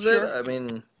 this was it. I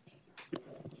mean,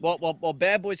 well,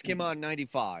 Bad Boys came out in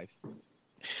 95.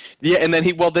 Yeah, and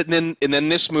then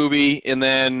this movie, and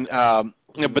then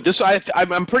but this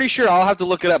I'm pretty sure I'll have to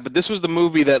look it up. But this was the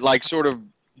movie that like sort of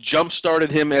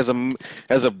jump-started him as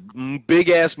a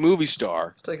big-ass movie star.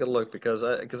 Let's take a look because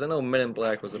I know Men in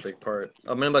Black was a big part.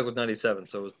 Men in Black was 97,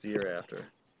 so it was the year after.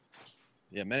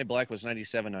 Yeah, Men in Black was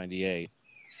 97, 98.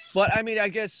 But I mean, I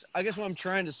guess what I'm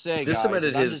trying to say, this guys,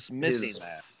 cemented I'm just missing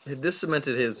that. This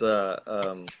cemented his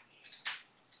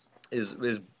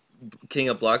king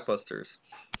of blockbusters.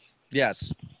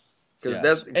 Yes.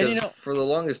 Because for the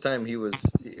longest time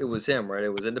it was him, right? It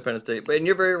was Independence Day. And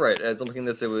you're very right. As I'm looking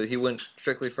at this, he went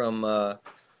strictly from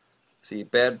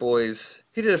Bad Boys.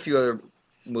 He did a few other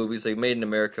movies, like Made in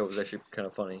America was actually kind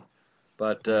of funny,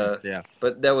 but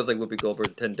but that was like Whoopi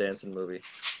Goldberg, Ted Danson movie.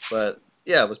 But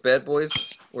yeah, it was Bad Boys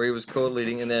where he was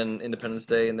co-leading, and then Independence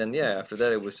Day, and then after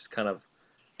that it was just kind of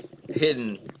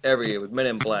hidden it was Men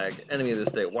in Black, Enemy of the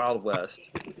State, Wild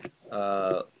West,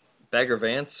 Bagger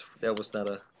Vance. That was not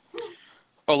a.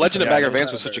 Oh, Legend of Bagger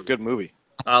Vance was such a good movie.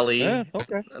 Ali. Yeah,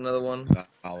 okay. Another one.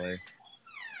 Ali.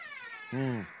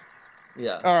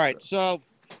 Yeah. All right, so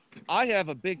I have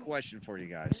a big question for you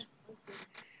guys.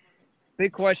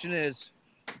 Big question is,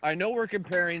 I know we're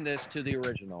comparing this to the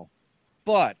original,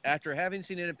 but after having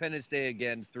seen Independence Day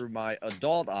again through my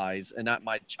adult eyes and not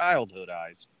my childhood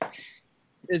eyes,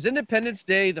 is Independence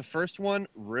Day, the first one,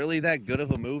 really that good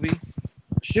of a movie?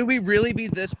 Should we really be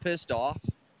this pissed off?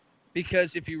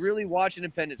 Because if you really watch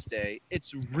Independence Day,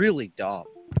 it's really dumb.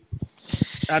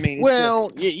 I mean,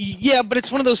 yeah, but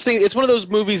it's one of those things. It's one of those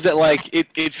movies that like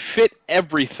it fit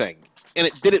everything, and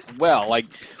it did it well. Like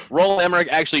Roland Emmerich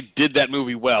actually did that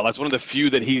movie well. That's one of the few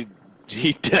that he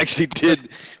actually did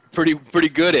pretty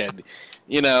good in.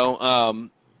 You know,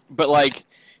 but like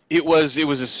it was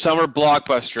a summer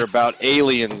blockbuster about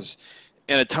aliens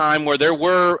in a time where there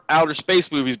were outer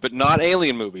space movies, but not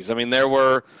alien movies. I mean, there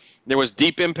was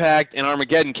Deep Impact and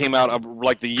Armageddon came out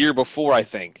like the year before, I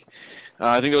think.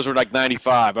 I think those were like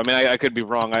 95. I mean, I could be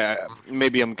wrong.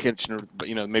 Maybe I'm catching,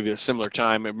 maybe a similar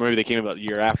time. Maybe they came about the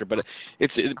year after. But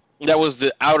that was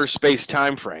the outer space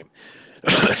time frame.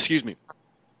 Excuse me.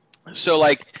 So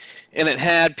like, and it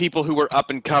had people who were up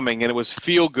and coming, and it was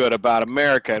feel good about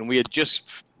America, and we had just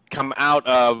come out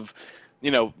of,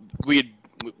 we had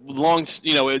long,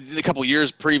 a couple of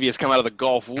years previous come out of the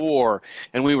Gulf War,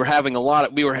 and we were having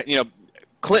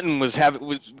Clinton was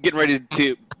getting ready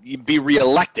to be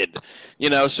reelected,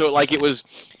 so like it was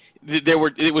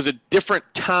a different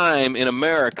time in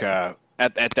America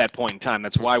at that point in time.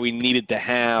 That's why we needed to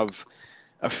have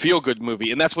a feel-good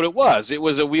movie, and that's what it was. It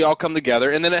was a we all come together,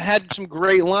 and then it had some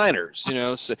great liners,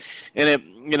 so, and it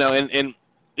and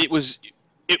it was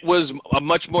a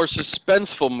much more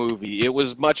suspenseful movie. It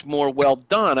was much more well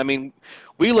done. I mean,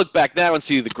 we look back now and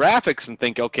see the graphics and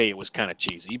think, okay, it was kind of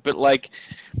cheesy, but like,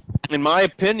 in my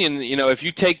opinion, if you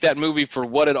take that movie for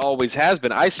what it always has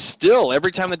been, I still,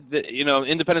 every time that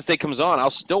Independence Day comes on,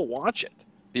 I'll still watch it,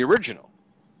 the original.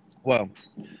 Well,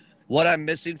 what I'm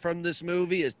missing from this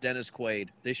movie is Dennis Quaid.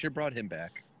 They should have brought him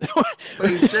back. But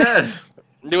he's dead.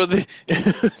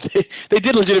 They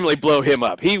did legitimately blow him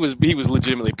up. He was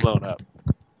legitimately blown up.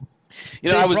 They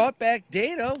brought back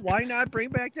Dana. Why not bring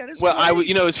back Dennis Quaid?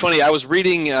 Well, it's funny. I was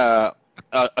reading a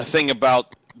thing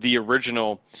about the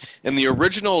original, and the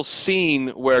original scene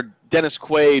where Dennis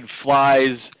Quaid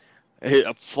flies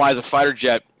a fighter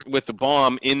jet with the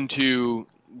bomb into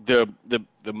the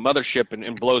mothership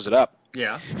and blows it up.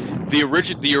 Yeah.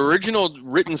 The original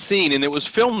written scene, and it was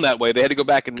filmed that way. They had to go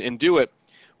back and do it.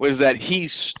 Was that he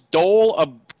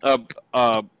stole a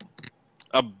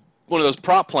one of those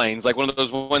prop planes, like one of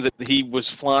those ones that he was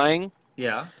flying.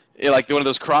 Yeah. Like one of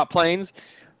those crop planes.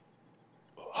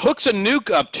 Hooks a nuke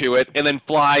up to it and then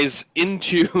flies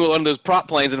into one of those prop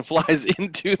planes and flies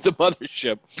into the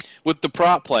mothership with the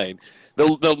prop plane.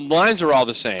 The lines are all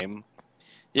the same,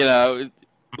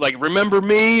 like "Remember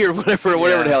me" or whatever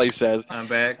the hell he says. I'm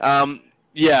back.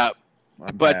 Yeah,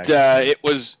 I'm but back.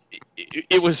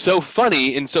 it was so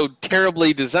funny and so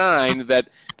terribly designed that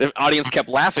the audience kept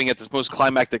laughing at this most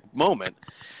climactic moment.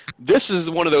 This is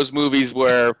one of those movies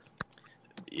where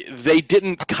they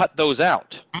didn't cut those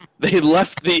out. They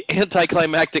left the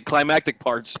anticlimactic climactic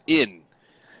parts in.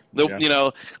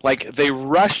 Like they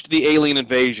rushed the alien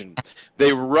invasion.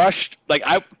 They rushed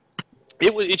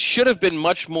it should have been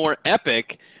much more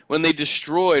epic when they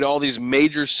destroyed all these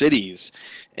major cities,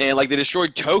 and like they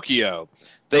destroyed Tokyo.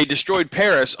 They destroyed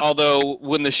Paris, although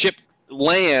when the ship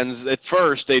lands at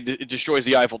first it destroys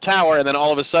the Eiffel Tower, and then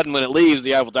all of a sudden when it leaves,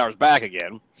 the Eiffel Tower's back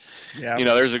again. Yeah.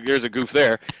 There's a goof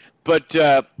there. But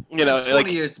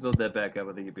 20 years to build that back up,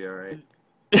 I think you'd be all right.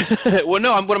 Well,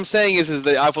 no. What I'm saying is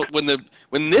the Eiffel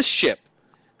when this ship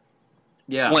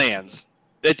lands,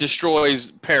 it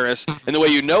destroys Paris, and the way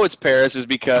you know it's Paris is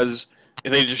because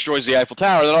it destroys the Eiffel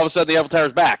Tower. Then all of a sudden the Eiffel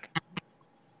Tower's back,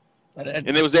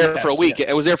 and it was there for a week.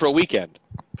 It was there for a weekend.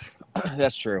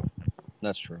 That's true.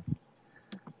 That's true.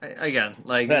 Again,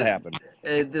 like that happened.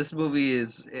 This movie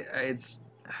it's.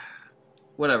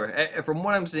 Whatever. From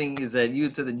what I'm seeing is that you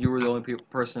had said that you were the only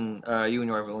person, you and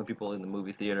your wife were the only people in the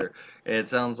movie theater. It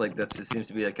sounds like that seems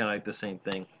to be kind of like the same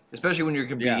thing, especially when you're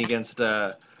competing against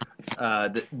the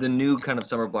new kind of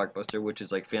summer blockbuster, which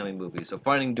is like family movies. So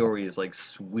Finding Dory is like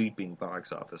sweeping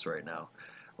box office right now,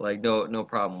 like no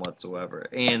problem whatsoever.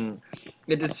 And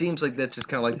it just seems like that's just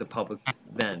kind of like the public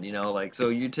then, like so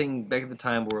you're taking back at the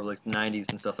time where like the 90s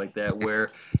and stuff like that,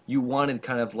 where you wanted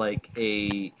kind of like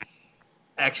a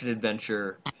action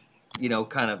adventure,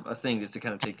 kind of a thing just to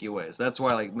kind of take you away. So that's why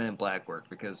like Men in Black work,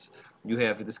 because you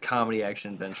have this comedy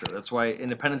action adventure. That's why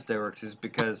Independence Day works, is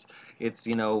because it's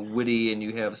witty, and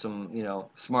you have some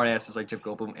smart asses like Jeff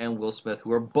Goldblum and Will Smith,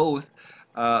 who are both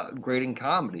great in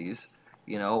comedies,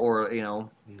 or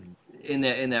in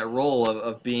that role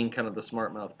of being kind of the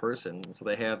smart mouth person. So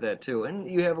they have that too, and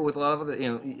you have it with a lot of other,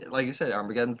 like you said,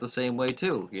 Armageddon's the same way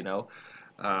too,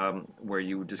 where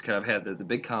you just kind of have the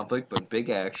big conflict but big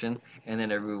action, and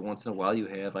then every once in a while you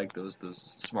have like those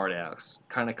smart ass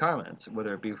kind of comments,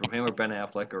 whether it be from him or Ben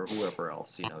Affleck or whoever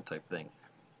else, type thing.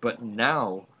 But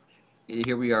now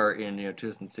here we are in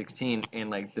 2016, and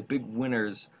like the big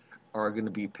winners are going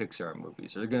to be Pixar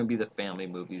movies. They're going to be the family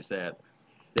movies that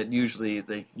usually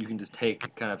you can just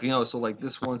take kind of so like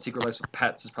this one, Secret Life of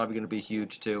Pets, is probably going to be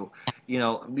huge too.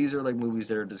 These are like movies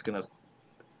that are just going to,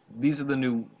 these are the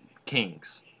new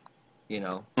kings.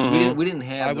 Mm-hmm. We didn't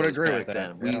have I would those agree back with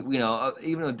then. that. We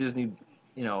even though Disney,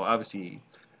 obviously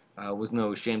was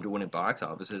no shame to winning box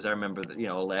offices. I remember that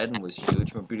Aladdin was huge.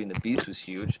 I remember Beauty and the Beast was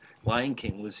huge. Lion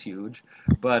King was huge.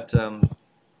 But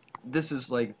this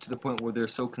is like to the point where they're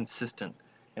so consistent,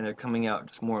 and they're coming out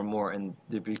just more and more, and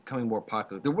they're becoming more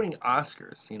popular. They're winning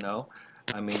Oscars.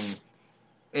 I mean,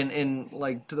 and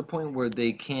like to the point where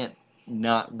they can't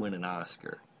not win an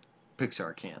Oscar.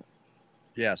 Pixar can't.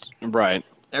 Yes. Right.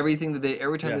 Every time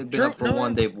they've been up for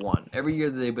one, they've won. Every year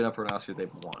that they've been up for an Oscar,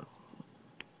 they've won.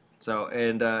 So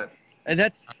and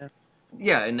that's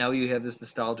and now you have this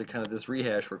nostalgia, kind of this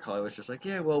rehash where Hollywood's just like,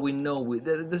 yeah, well, we know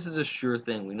this is a sure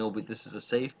thing. We know this is a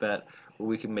safe bet, where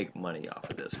we can make money off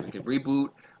of this. We could reboot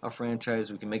a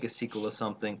franchise. We can make a sequel to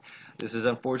something. This is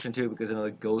unfortunate too because I know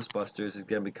that Ghostbusters is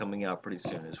going to be coming out pretty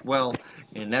soon as well,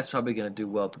 and that's probably going to do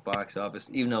well at the box office,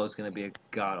 even though it's going to be a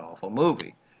god awful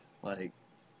movie. Like,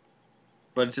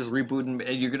 but it's just rebooting,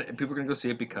 and people are gonna go see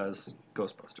it because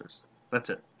Ghostbusters. That's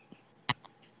it.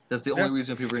 That's the only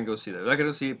reason people are gonna go see that. They're not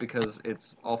gonna see it because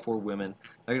it's all for women.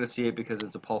 They're not gonna see it because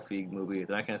it's a Paul Feig movie.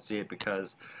 They're not gonna see it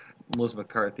because Melissa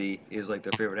McCarthy is like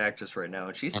their favorite actress right now,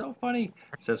 and she's so funny,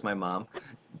 says my mom.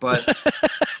 But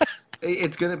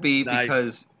it's gonna be Nice.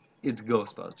 because it's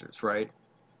Ghostbusters, right?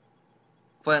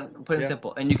 Plain and Yeah.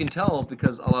 simple. And you can tell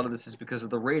because a lot of this is because of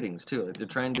the ratings too. Like they're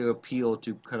trying to appeal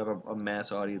to kind of a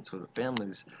mass audience for the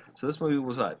families. So this movie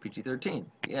was what, PG-13?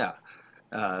 Yeah.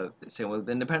 Same with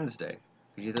Independence Day,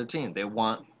 PG-13. They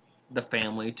want the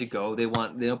family to go. They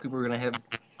know people are gonna have,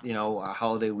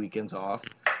 holiday weekends off.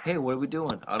 Hey, what are we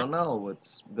doing? I don't know.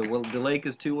 The lake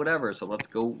is too whatever. So let's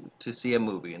go to see a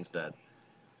movie instead.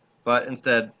 But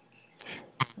instead,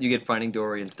 you get Finding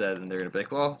Dory instead, and they're gonna be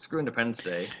like, well, screw Independence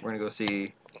Day. We're gonna go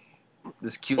see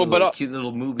this Well, but cute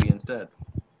little movie instead.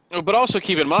 but also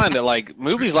keep in mind that like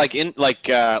movies like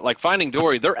Finding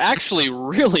Dory, they're actually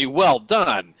really well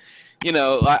done. You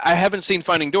know, I haven't seen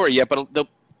Finding Dory yet, but the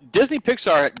Disney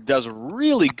Pixar does a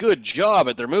really good job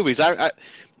at their movies.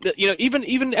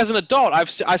 Even as an adult,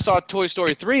 I saw Toy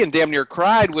Story 3 and damn near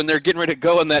cried when they're getting ready to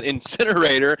go in that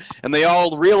incinerator and they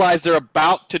all realize they're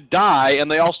about to die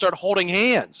and they all start holding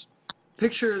hands.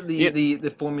 Picture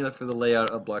the formula for the layout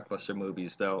of blockbuster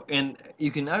movies, though, and you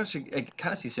can actually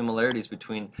kind of see similarities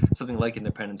between something like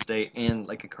Independence Day and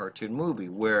like a cartoon movie,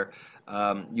 where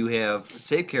you have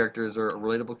safe characters or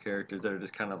relatable characters that are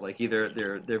just kind of like either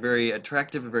they're very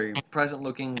attractive, very present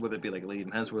looking, whether it be like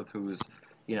Liam Hemsworth, who's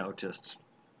just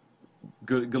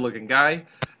good looking guy,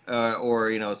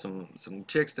 or some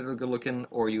chicks that are good looking,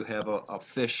 or you have a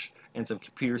fish and some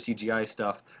computer CGI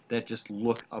stuff that just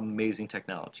look amazing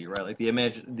technology, right? Like the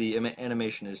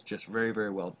animation is just very very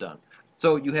well done.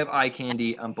 So you have eye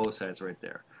candy on both sides right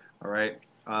there. All right.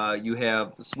 You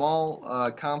have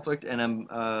small conflict and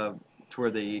to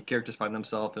where the characters find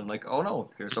themselves and like, oh no,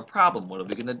 here's a problem. What are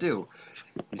we gonna do?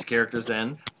 These characters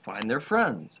then find their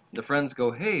friends. The friends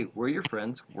go, hey, we're your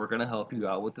friends. We're going to help you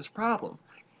out with this problem.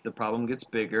 The problem gets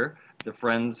bigger. The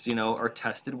friends, are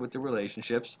tested with the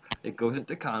relationships. It goes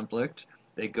into conflict.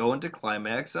 They go into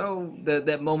climax. Oh,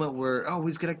 that moment where, oh,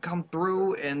 he's going to come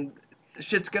through and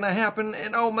shit's going to happen.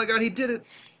 And oh my God, he did it.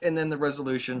 And then the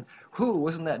resolution. Who,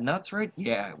 wasn't that nuts, right?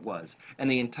 Yeah, it was. And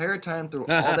the entire time through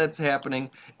all that's happening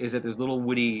is that there's little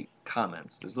witty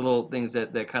comments. There's little things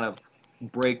that kind of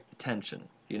break the tension.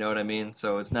 You know what I mean?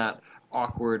 So it's not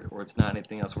awkward or it's not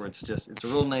anything else where it's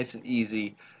real nice and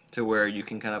easy to where you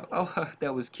can kind of, oh,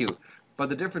 that was cute. But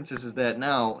the difference is that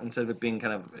now, instead of it being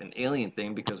kind of an alien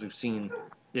thing because we've seen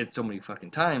it so many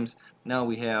fucking times, now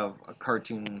we have a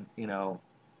cartoon,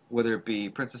 whether it be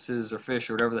princesses or fish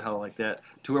or whatever the hell like that,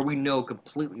 to where we know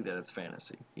completely that it's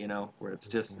fantasy, where it's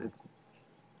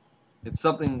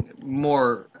something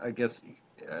more, I guess,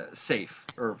 safe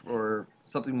or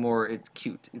something more. It's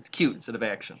cute. It's cute instead of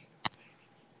action.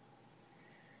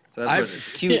 So that's what it is.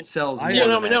 Cute sells more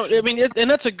than action. I mean, and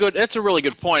that's a really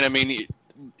good point. I mean,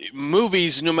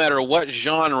 movies, no matter what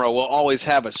genre, will always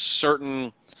have there's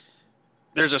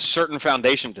a certain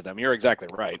foundation to them. You're exactly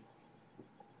right.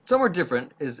 Some are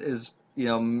different,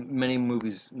 many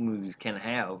movies can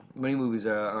have. Many movies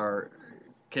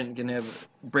can have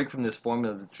break from this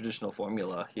formula, the traditional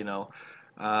formula.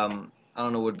 I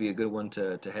don't know what would be a good one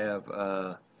to have.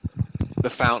 The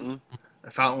Fountain. A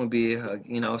fountain would be,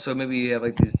 so maybe you have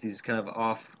like these kind of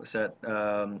offset.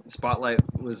 Spotlight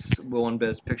was won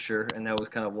Best Picture, and that was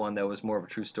kind of one that was more of a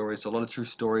true story. So a lot of true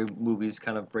story movies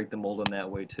kind of break the mold in that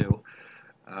way too.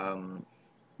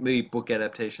 Maybe book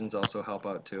adaptations also help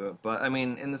out too. But I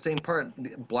mean, in the same part,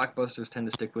 blockbusters tend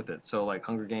to stick with it. So like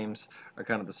Hunger Games are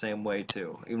kind of the same way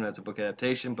too. Even though it's a book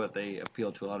adaptation, but they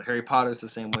appeal to a lot of Harry Potter's the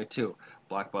same way too.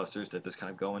 Blockbusters that just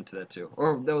kind of go into that too.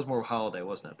 Or that was more holiday,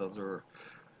 wasn't it? Those were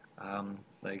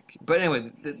but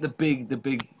anyway, the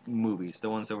big movies, the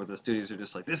ones that were the studios are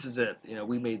just like, this is it.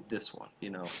 We made this one.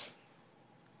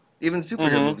 Even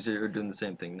superhero movies are doing the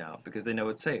same thing now because they know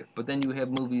it's safe. But then you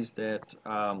have movies that,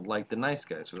 like The Nice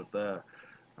Guys with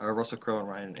Russell Crowe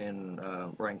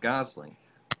and Ryan Gosling,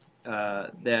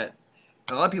 that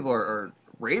a lot of people are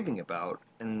raving about,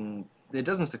 and it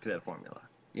doesn't stick to that formula.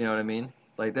 You know what I mean?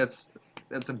 Like that's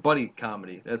a buddy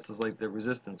comedy. That's just like The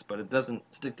Resistance, but it doesn't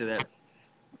stick to that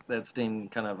same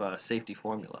kind of safety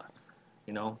formula.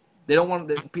 They don't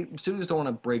want studios don't want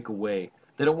to break away.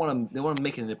 They want to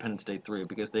make an Independence Day 3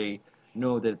 because they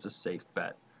know that it's a safe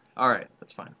bet. All right,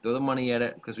 that's fine. Throw the money at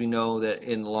it because we know that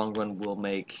in the long run we'll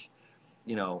make,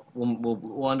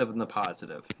 we'll end up in the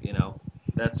positive.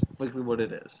 That's basically what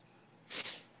it is.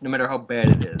 No matter how bad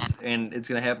it is, and it's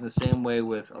gonna happen the same way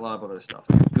with a lot of other stuff.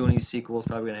 Like the Goonies sequel is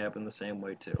probably gonna happen the same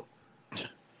way too.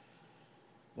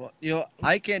 Well,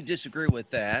 I can't disagree with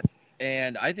that.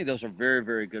 And I think those are very,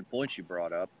 very good points you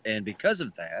brought up. And because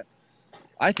of that,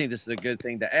 I think this is a good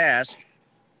thing to ask.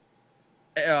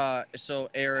 So,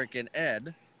 Eric and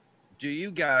Ed, do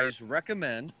you guys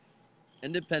recommend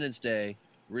Independence Day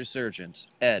Resurgence?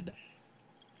 Ed.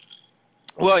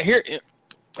 Well,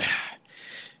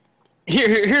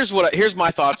 here's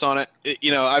my thoughts on it.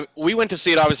 We went to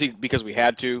see it obviously because we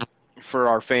had to, for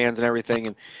our fans and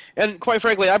everything, and quite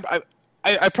frankly,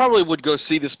 I probably would go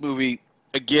see this movie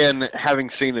again, having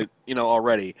seen it,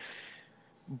 already.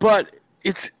 But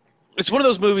it's one of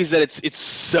those movies that it's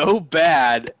so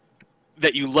bad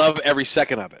that you love every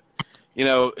second of it.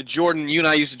 Jordan, you and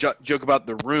I used to joke about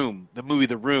the movie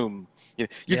The Room.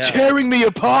 You're tearing me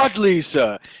apart,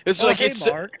 Lisa. It's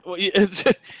Mark. It's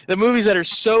the movies that are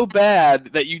so bad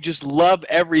that you just love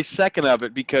every second of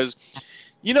it because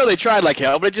they tried like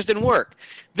hell, but it just didn't work.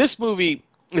 This movie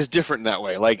is different in that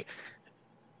way. Like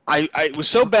it was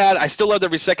so bad, I still loved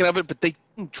every second of it, but they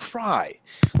didn't try.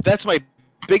 That's my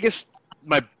biggest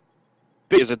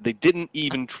is that they didn't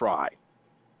even try.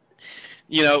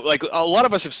 Like a lot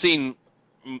of us have seen,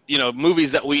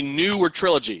 movies that we knew were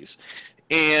trilogies.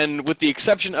 And with the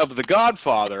exception of The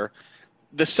Godfather,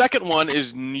 the second one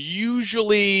is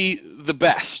usually the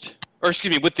best. Or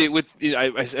excuse me,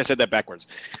 I said that backwards.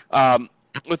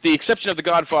 With the exception of The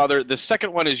Godfather, the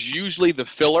second one is usually the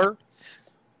filler.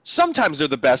 Sometimes they're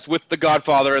the best with The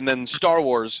Godfather and then Star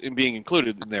Wars being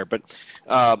included in there. But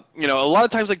a lot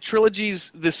of times like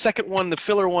trilogies, the second one, the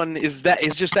filler one is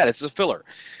just that. It's a filler.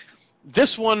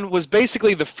 This one was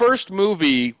basically the first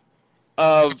movie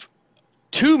of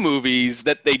two movies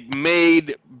that they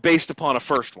made based upon a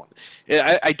first one.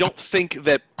 I don't think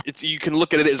that you can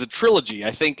look at it as a trilogy.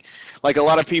 I think like a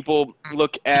lot of people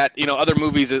look at other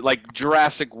movies like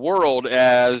Jurassic World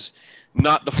as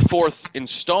not the fourth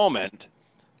installment,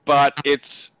 but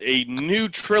it's a new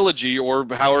trilogy or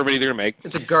however many they're gonna make.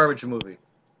 It's a garbage movie.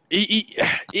 It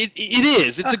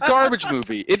is. It's a garbage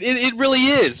movie. It really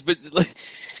is. But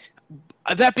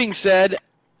that being said,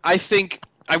 I think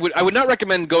I would not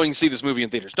recommend going to see this movie in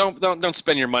theaters. Don't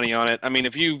spend your money on it. I mean,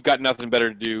 if you've got nothing better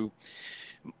to do.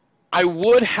 I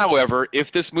would, however,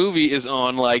 if this movie is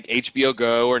on like HBO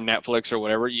Go or Netflix or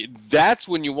whatever, that's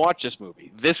when you watch this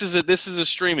movie. This is a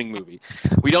streaming movie.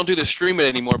 We don't do the stream it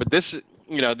anymore, but this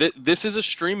is a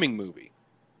streaming movie.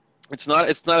 It's not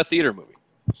a theater movie.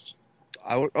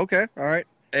 Okay, all right.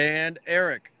 And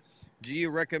Eric, do you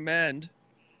recommend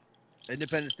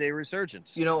Independence Day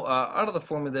Resurgence? Out of the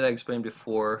formula that I explained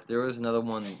before, there was another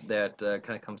one that kind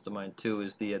of comes to mind too.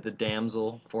 Is the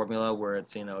damsel formula, where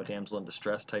it's a damsel in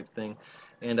distress type thing,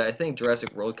 and I think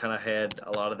Jurassic World kind of had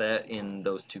a lot of that in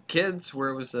those two kids, where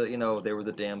it was they were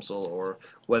the damsel, or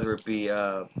whether it be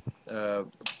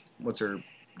what's her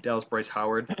Dallas Bryce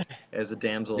Howard as the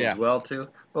damsel as well too.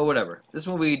 But whatever. This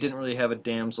movie didn't really have a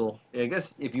damsel. I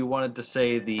guess if you wanted to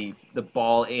say the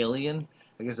ball alien,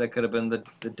 I guess that could have been the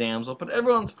damsel, but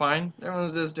everyone's fine.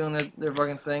 Everyone's just doing their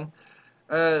fucking thing.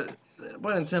 Plain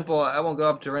and simple, I won't go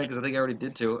up to rank because I think I already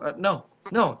did too. No,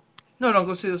 don't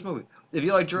go see this movie. If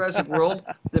you like Jurassic World,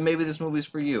 then maybe this movie's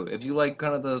for you. If you like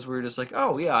kind of those where you're just like,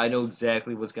 oh yeah, I know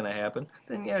exactly what's gonna happen,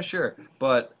 then yeah, sure.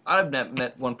 But I've not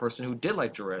met one person who did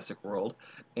like Jurassic World,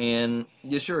 and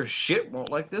you sure as shit won't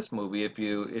like this movie if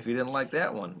you didn't like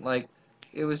that one. Like,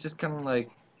 it was just kind of like,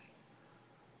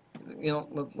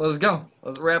 let's go.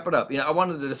 Let's wrap it up. I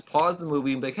wanted to just pause the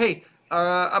movie and be like, hey,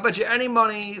 I bet you any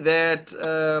money that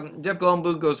Jeff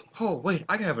Goldblum goes, oh, wait,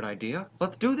 I have an idea.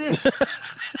 Let's do this.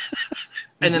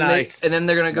 And then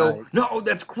they're going to go, no,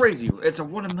 that's crazy. It's a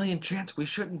 1 in a million chance. We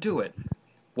shouldn't do it.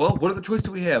 Well, what other choice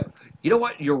do we have? You know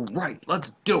what? You're right.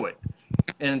 Let's do it.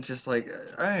 And it's just like,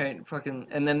 all right, fucking.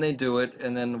 And then they do it.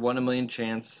 And then 1 in a million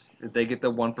chance, they get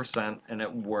the 1% and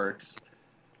it works.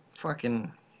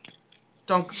 Fucking.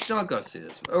 Don't go see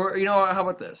this. Or how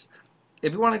about this?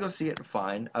 If you want to go see it,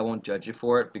 fine. I won't judge you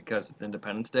for it because it's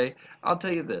Independence Day. I'll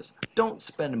tell you this: don't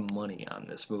spend money on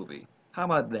this movie. How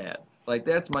about that? Like,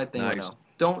 that's my thing right now.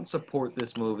 Don't support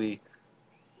this movie.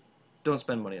 Don't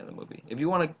spend money on the movie. If you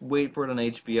want to wait for it on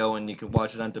HBO and you can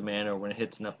watch it on demand or when it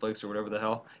hits Netflix or whatever the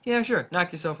hell, yeah, sure,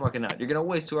 knock yourself fucking out. You're gonna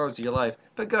waste 2 hours of your life,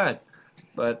 but go ahead.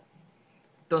 But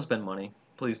don't spend money,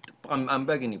 please. I'm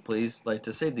begging you, please. Like,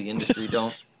 to save the industry,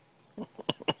 don't.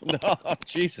 No,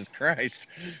 Jesus Christ.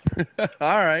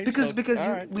 All right. Because all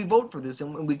right. we vote for this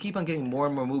and we keep on getting more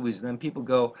and more movies, and then people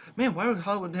go, man, why would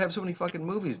Hollywood have so many fucking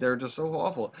movies? They're just so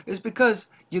awful. It's because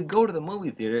you go to the movie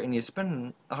theater and you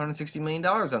spend $160 million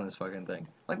on this fucking thing.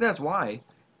 Like that's why.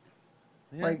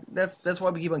 Yeah. Like that's why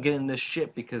we keep on getting this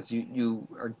shit, because you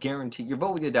are guaranteed, you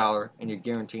vote with your dollar and you're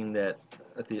guaranteeing that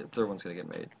a third one's gonna get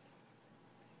made.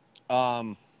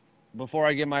 Before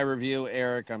I give my review,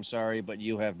 Eric, I'm sorry, but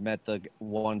you have met the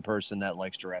one person that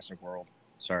likes Jurassic World.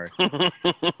 Sorry.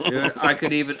 Dude, I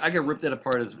could rip that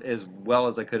apart as well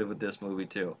as I could have with this movie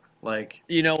too. Like,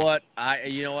 You know what?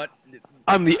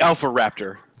 I'm the Alpha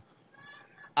Raptor.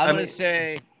 I'm gonna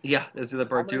say. yeah, this is the I'm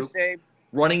part gonna too. say.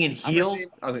 Running in I'm gonna heels. say-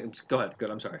 Okay, go ahead. Good.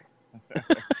 I'm sorry.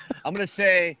 I'm gonna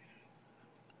say.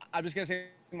 I'm just gonna say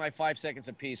my 5 seconds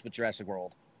apiece with Jurassic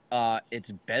World.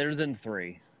 It's better than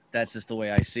 3. That's just the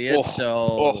way I see it.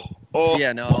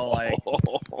 Yeah, no, like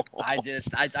I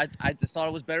just thought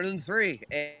it was better than 3.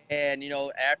 And you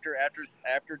know, after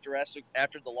Jurassic,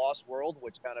 after the Lost World,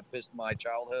 which kind of pissed my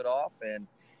childhood off, and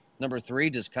number 3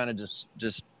 just kind of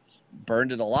just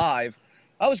burned it alive.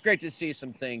 I was great to see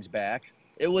some things back.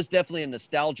 It was definitely a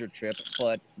nostalgia trip,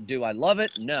 but do I love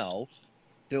it? No.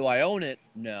 Do I own it?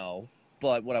 No.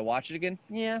 But would I watch it again?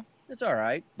 Yeah, it's all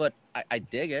right. But I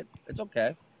dig it. It's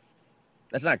okay.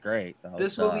 That's not great, though.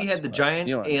 This It movie sucks, had the but giant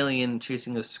you know what I mean. alien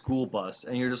chasing a school bus,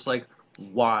 and you're just like,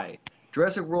 why?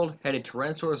 Jurassic World had a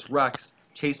Tyrannosaurus Rex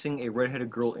chasing a redheaded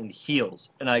girl in heels,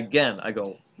 and I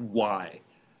go, why?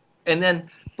 And then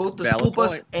both the Valid school bus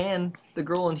point. and the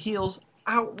girl in heels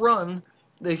outrun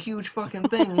the huge fucking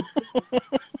thing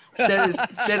that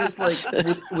is like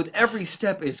with every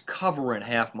step is covering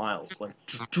half miles, like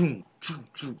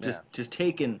just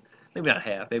taking, maybe not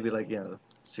half, maybe like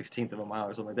 16th of a mile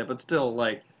or something like that, but still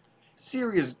like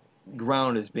serious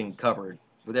ground is being covered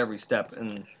with every step.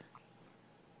 And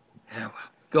yeah, well,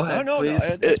 go ahead, No, please.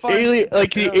 it's fine. The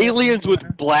Yeah, aliens with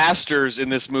fine. blasters in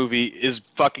this movie is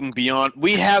fucking beyond.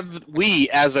 We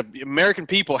as American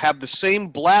people have the same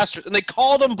blasters, and they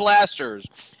call them blasters.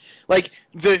 Like,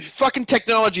 the fucking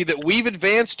technology that we've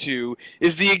advanced to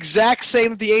is the exact same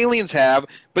that the aliens have,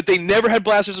 but they never had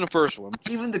blasters in the first one.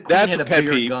 Even the Queen That's had a a pet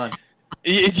bigger peeve. gun.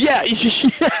 Yeah,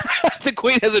 the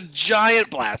Queen has a giant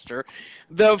blaster.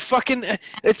 The fucking,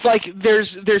 it's like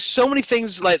there's so many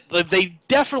things like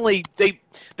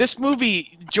this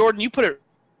movie, Jordan, you put it,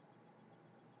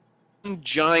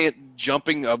 giant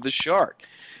jumping of the shark,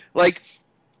 like.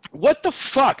 What the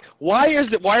fuck? Why are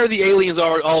the aliens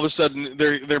all of a sudden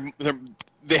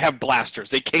they have blasters?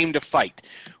 They came to fight.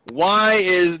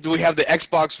 Why do we have the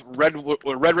Xbox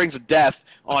Red Rings of Death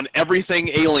on everything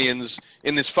aliens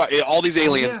in this all these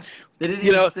aliens? Yeah. They didn't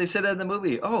You even, know- they said that in the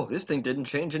movie. Oh, this thing didn't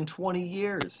change in 20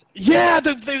 years. Yeah,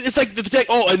 it's like the tech.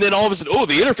 Oh, and then all of a sudden, oh,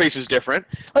 the interface is different.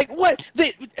 Like what?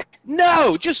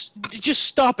 No, just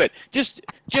stop it.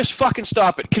 Just fucking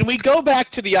stop it. Can we go back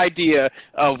to the idea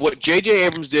of what J.J.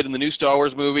 Abrams did in the new Star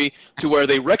Wars movie, to where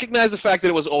they recognized the fact that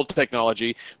it was old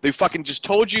technology. They fucking just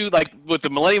told you, like with the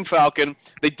Millennium Falcon,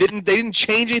 they didn't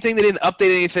change anything. They didn't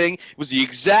update anything. It was the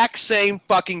exact same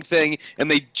fucking thing, and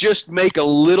they just make a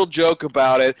little joke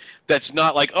about it. That's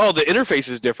not like, oh, the interface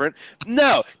is different.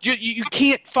 No, you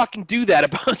can't fucking do that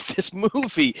about this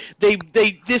movie.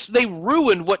 They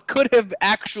ruined what could have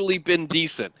actually been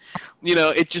decent. You know,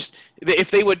 it just, if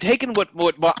they would taken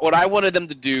what I wanted them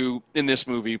to do in this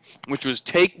movie, which was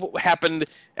take what happened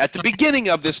at the beginning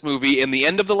of this movie and the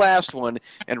end of the last one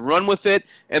and run with it,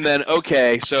 and then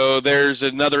okay, so there's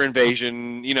another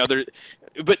invasion. You know,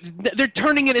 but they're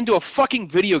turning it into a fucking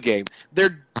video game.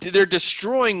 They're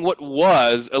destroying what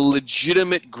was a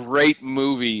legitimate great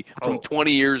movie from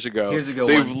 20 years ago. Here's a good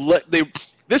one.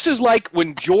 This is like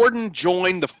when Jordan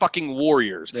joined the fucking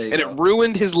Warriors, There you and go. it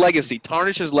ruined his legacy,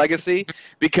 tarnished his legacy,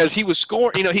 because he was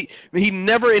scoring. You know, he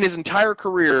never in his entire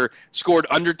career scored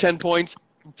under 10 points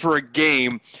for a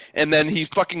game, and then he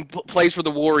fucking plays for the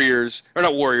Warriors, or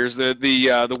not Warriors, the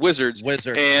Wizards.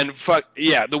 Wizards. And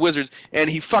the Wizards, and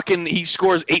he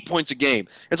scores 8 points a game.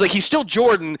 It's like he's still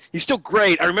Jordan, he's still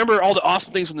great. I remember all the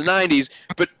awesome things from the 90s,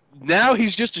 but now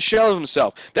he's just a shell of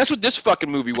himself. That's what this fucking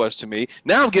movie was to me.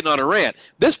 Now I'm getting on a rant.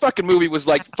 This fucking movie was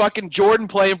like fucking Jordan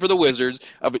playing for the Wizards.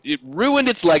 It ruined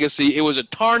its legacy. It was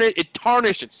it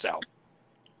tarnished itself.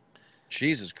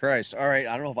 Jesus Christ. All right,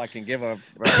 I don't know if I can give a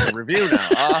review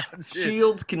now.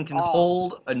 Shields can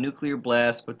hold a nuclear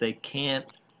blast, but they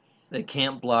can't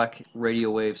block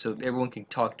radio waves, so everyone can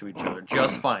talk to each other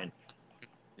just fine.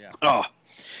 Oh,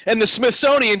 and the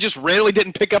Smithsonian just randomly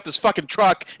didn't pick up this fucking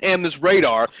truck and this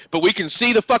radar, but we can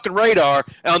see the fucking radar,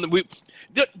 and we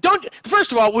don't.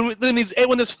 First of all, when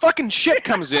this fucking ship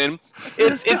comes in,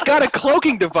 it's got a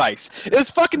cloaking device.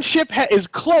 This fucking ship is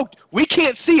cloaked. We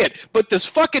can't see it, but this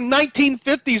fucking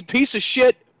 1950s piece of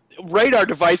shit radar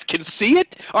device can see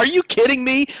it? Are you kidding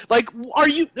me? Like, are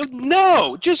you?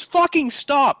 No, just fucking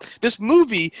stop. This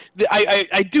movie, I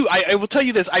will tell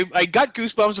you this. I got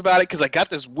goosebumps about it because I got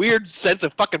this weird sense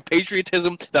of fucking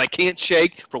patriotism that I can't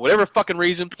shake for whatever fucking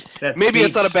reason. Maybe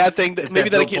it's not a bad thing. Maybe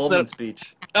that Bill Pullman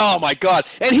speech. Oh my God!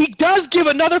 And he does give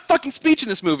another fucking speech in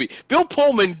this movie. Bill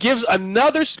Pullman gives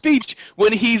another speech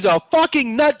when he's a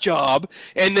fucking nut job,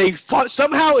 and they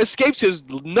somehow escapes his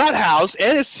nut house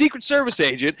and his Secret Service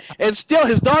agent, and still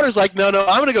his daughter's like, no,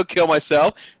 I'm gonna go kill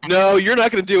myself. No, you're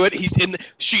not gonna do it. He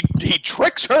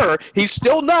tricks her. He's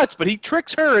still nuts, but he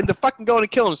tricks her into fucking going to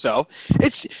kill himself.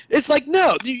 It's like,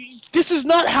 no, this is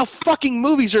not how fucking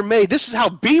movies are made. This is how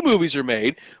B movies are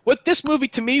made. What this movie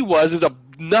to me is a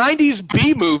 90s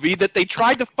B movie that they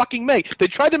tried to fucking make. They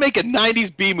tried to make a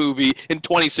 90s B movie in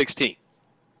 2016.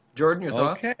 Jordan, your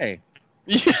thoughts? Okay.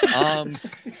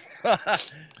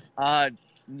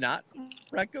 Not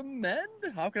recommend?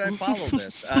 How can I follow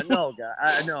this? No,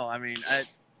 no. I mean,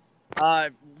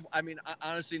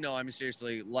 honestly, no. I mean,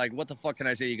 seriously, like, what the fuck can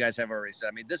I say? You guys have already said.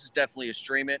 I mean, this is definitely a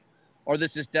stream it, or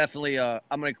this is definitely I'm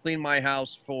gonna clean my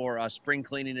house for spring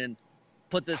cleaning and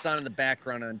put this on in the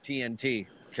background on TNT.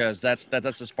 Because that's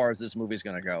as far as this movie's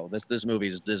gonna go. This movie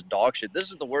is this dog shit.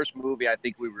 This is the worst movie I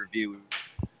think we reviewed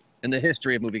in the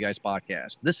history of Movie Guys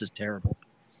podcast. This is terrible.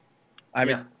 I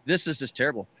mean, this is just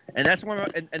terrible. And that's why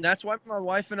my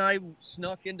wife and I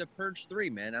snuck into Purge 3,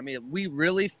 man. I mean, we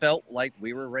really felt like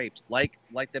we were raped, like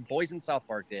the boys in South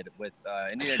Park did with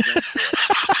Indiana Jones.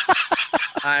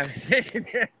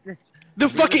 The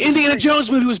fucking Indiana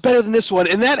Jones movie was better than this one,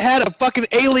 and that had a fucking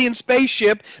alien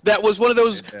spaceship that was one of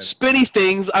those spinny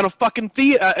things on a fucking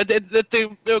the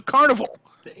carnival.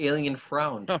 The alien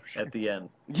frowned at the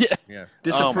end. Yeah.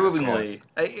 Disapprovingly.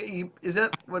 Is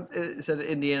that what it said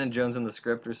Indiana Jones in the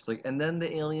script? Or it's like, and then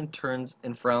the alien turns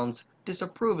and frowns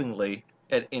disapprovingly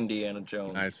at Indiana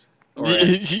Jones. Nice.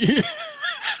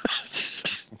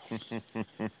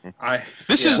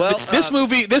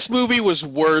 This movie was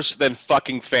worse than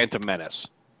fucking Phantom Menace.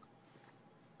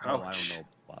 Oh,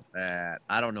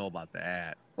 I don't know about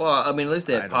that. Well, I mean, at least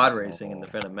they had pod racing in the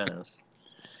Phantom Menace.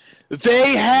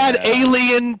 They had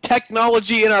alien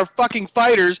technology in our fucking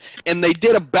fighters, and they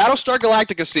did a Battlestar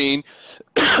Galactica scene,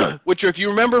 which, if you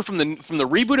remember from the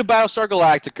reboot of Battlestar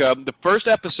Galactica, the first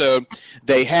episode,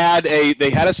 they had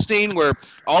a scene where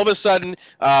all of a sudden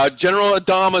General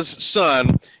Adama's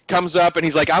son comes up and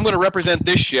he's like, "I'm going to represent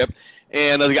this ship."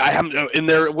 And I am in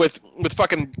there with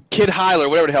fucking Kid Hyler,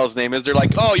 whatever the hell his name is. They're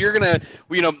like, "Oh, you're gonna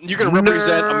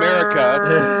represent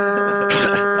America."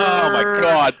 Oh my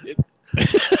God.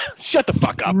 Shut the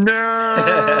fuck up.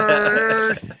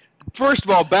 Nerd. First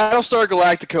of all, Battlestar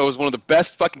Galactica was one of the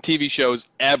best fucking TV shows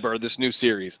ever, this new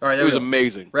series. All right, it was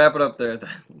amazing. Wrap it up there.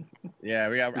 Yeah,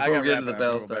 Before we get into the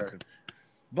Battlestar.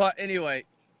 But anyway,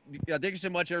 thank you so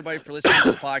much, everybody, for listening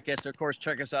to this podcast. Of course,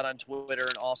 check us out on Twitter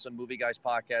and also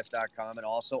movieguyspodcast.com and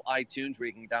also iTunes, where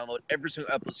you can download every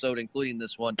single episode, including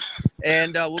this one.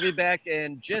 And we'll be back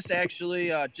in we'll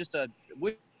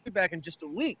be back in just a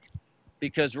week,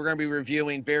 because we're going to be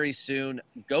reviewing very soon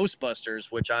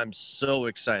Ghostbusters, which I'm so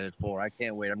excited for. I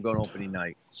can't wait. I'm going opening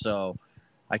night. So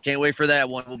I can't wait for that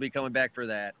one. We'll be coming back for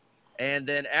that. And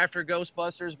then after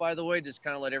Ghostbusters, by the way, just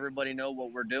kind of let everybody know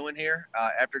what we're doing here.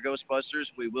 After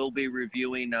Ghostbusters, we will be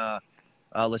reviewing,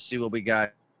 let's see what we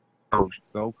got.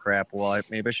 Oh crap. Well,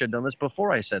 maybe I should have done this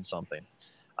before I said something.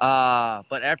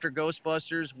 But after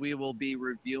Ghostbusters, we will be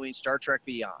reviewing Star Trek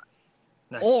Beyond.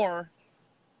 Nice. Or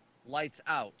Lights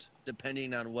Out,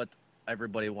 depending on what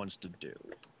everybody wants to do.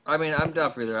 I mean, I'm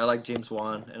down for either. I like James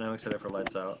Wan, and I'm excited for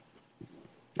Lights Out.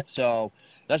 So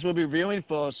that's what we'll be reviewing.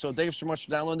 So thank you so much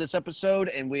for downloading this episode,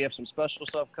 and we have some special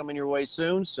stuff coming your way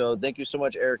soon. So thank you so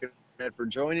much, Eric and Ed, for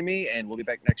joining me, and we'll be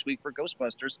back next week for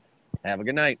Ghostbusters. Have a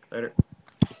good night. Later.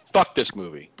 Fuck this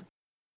movie.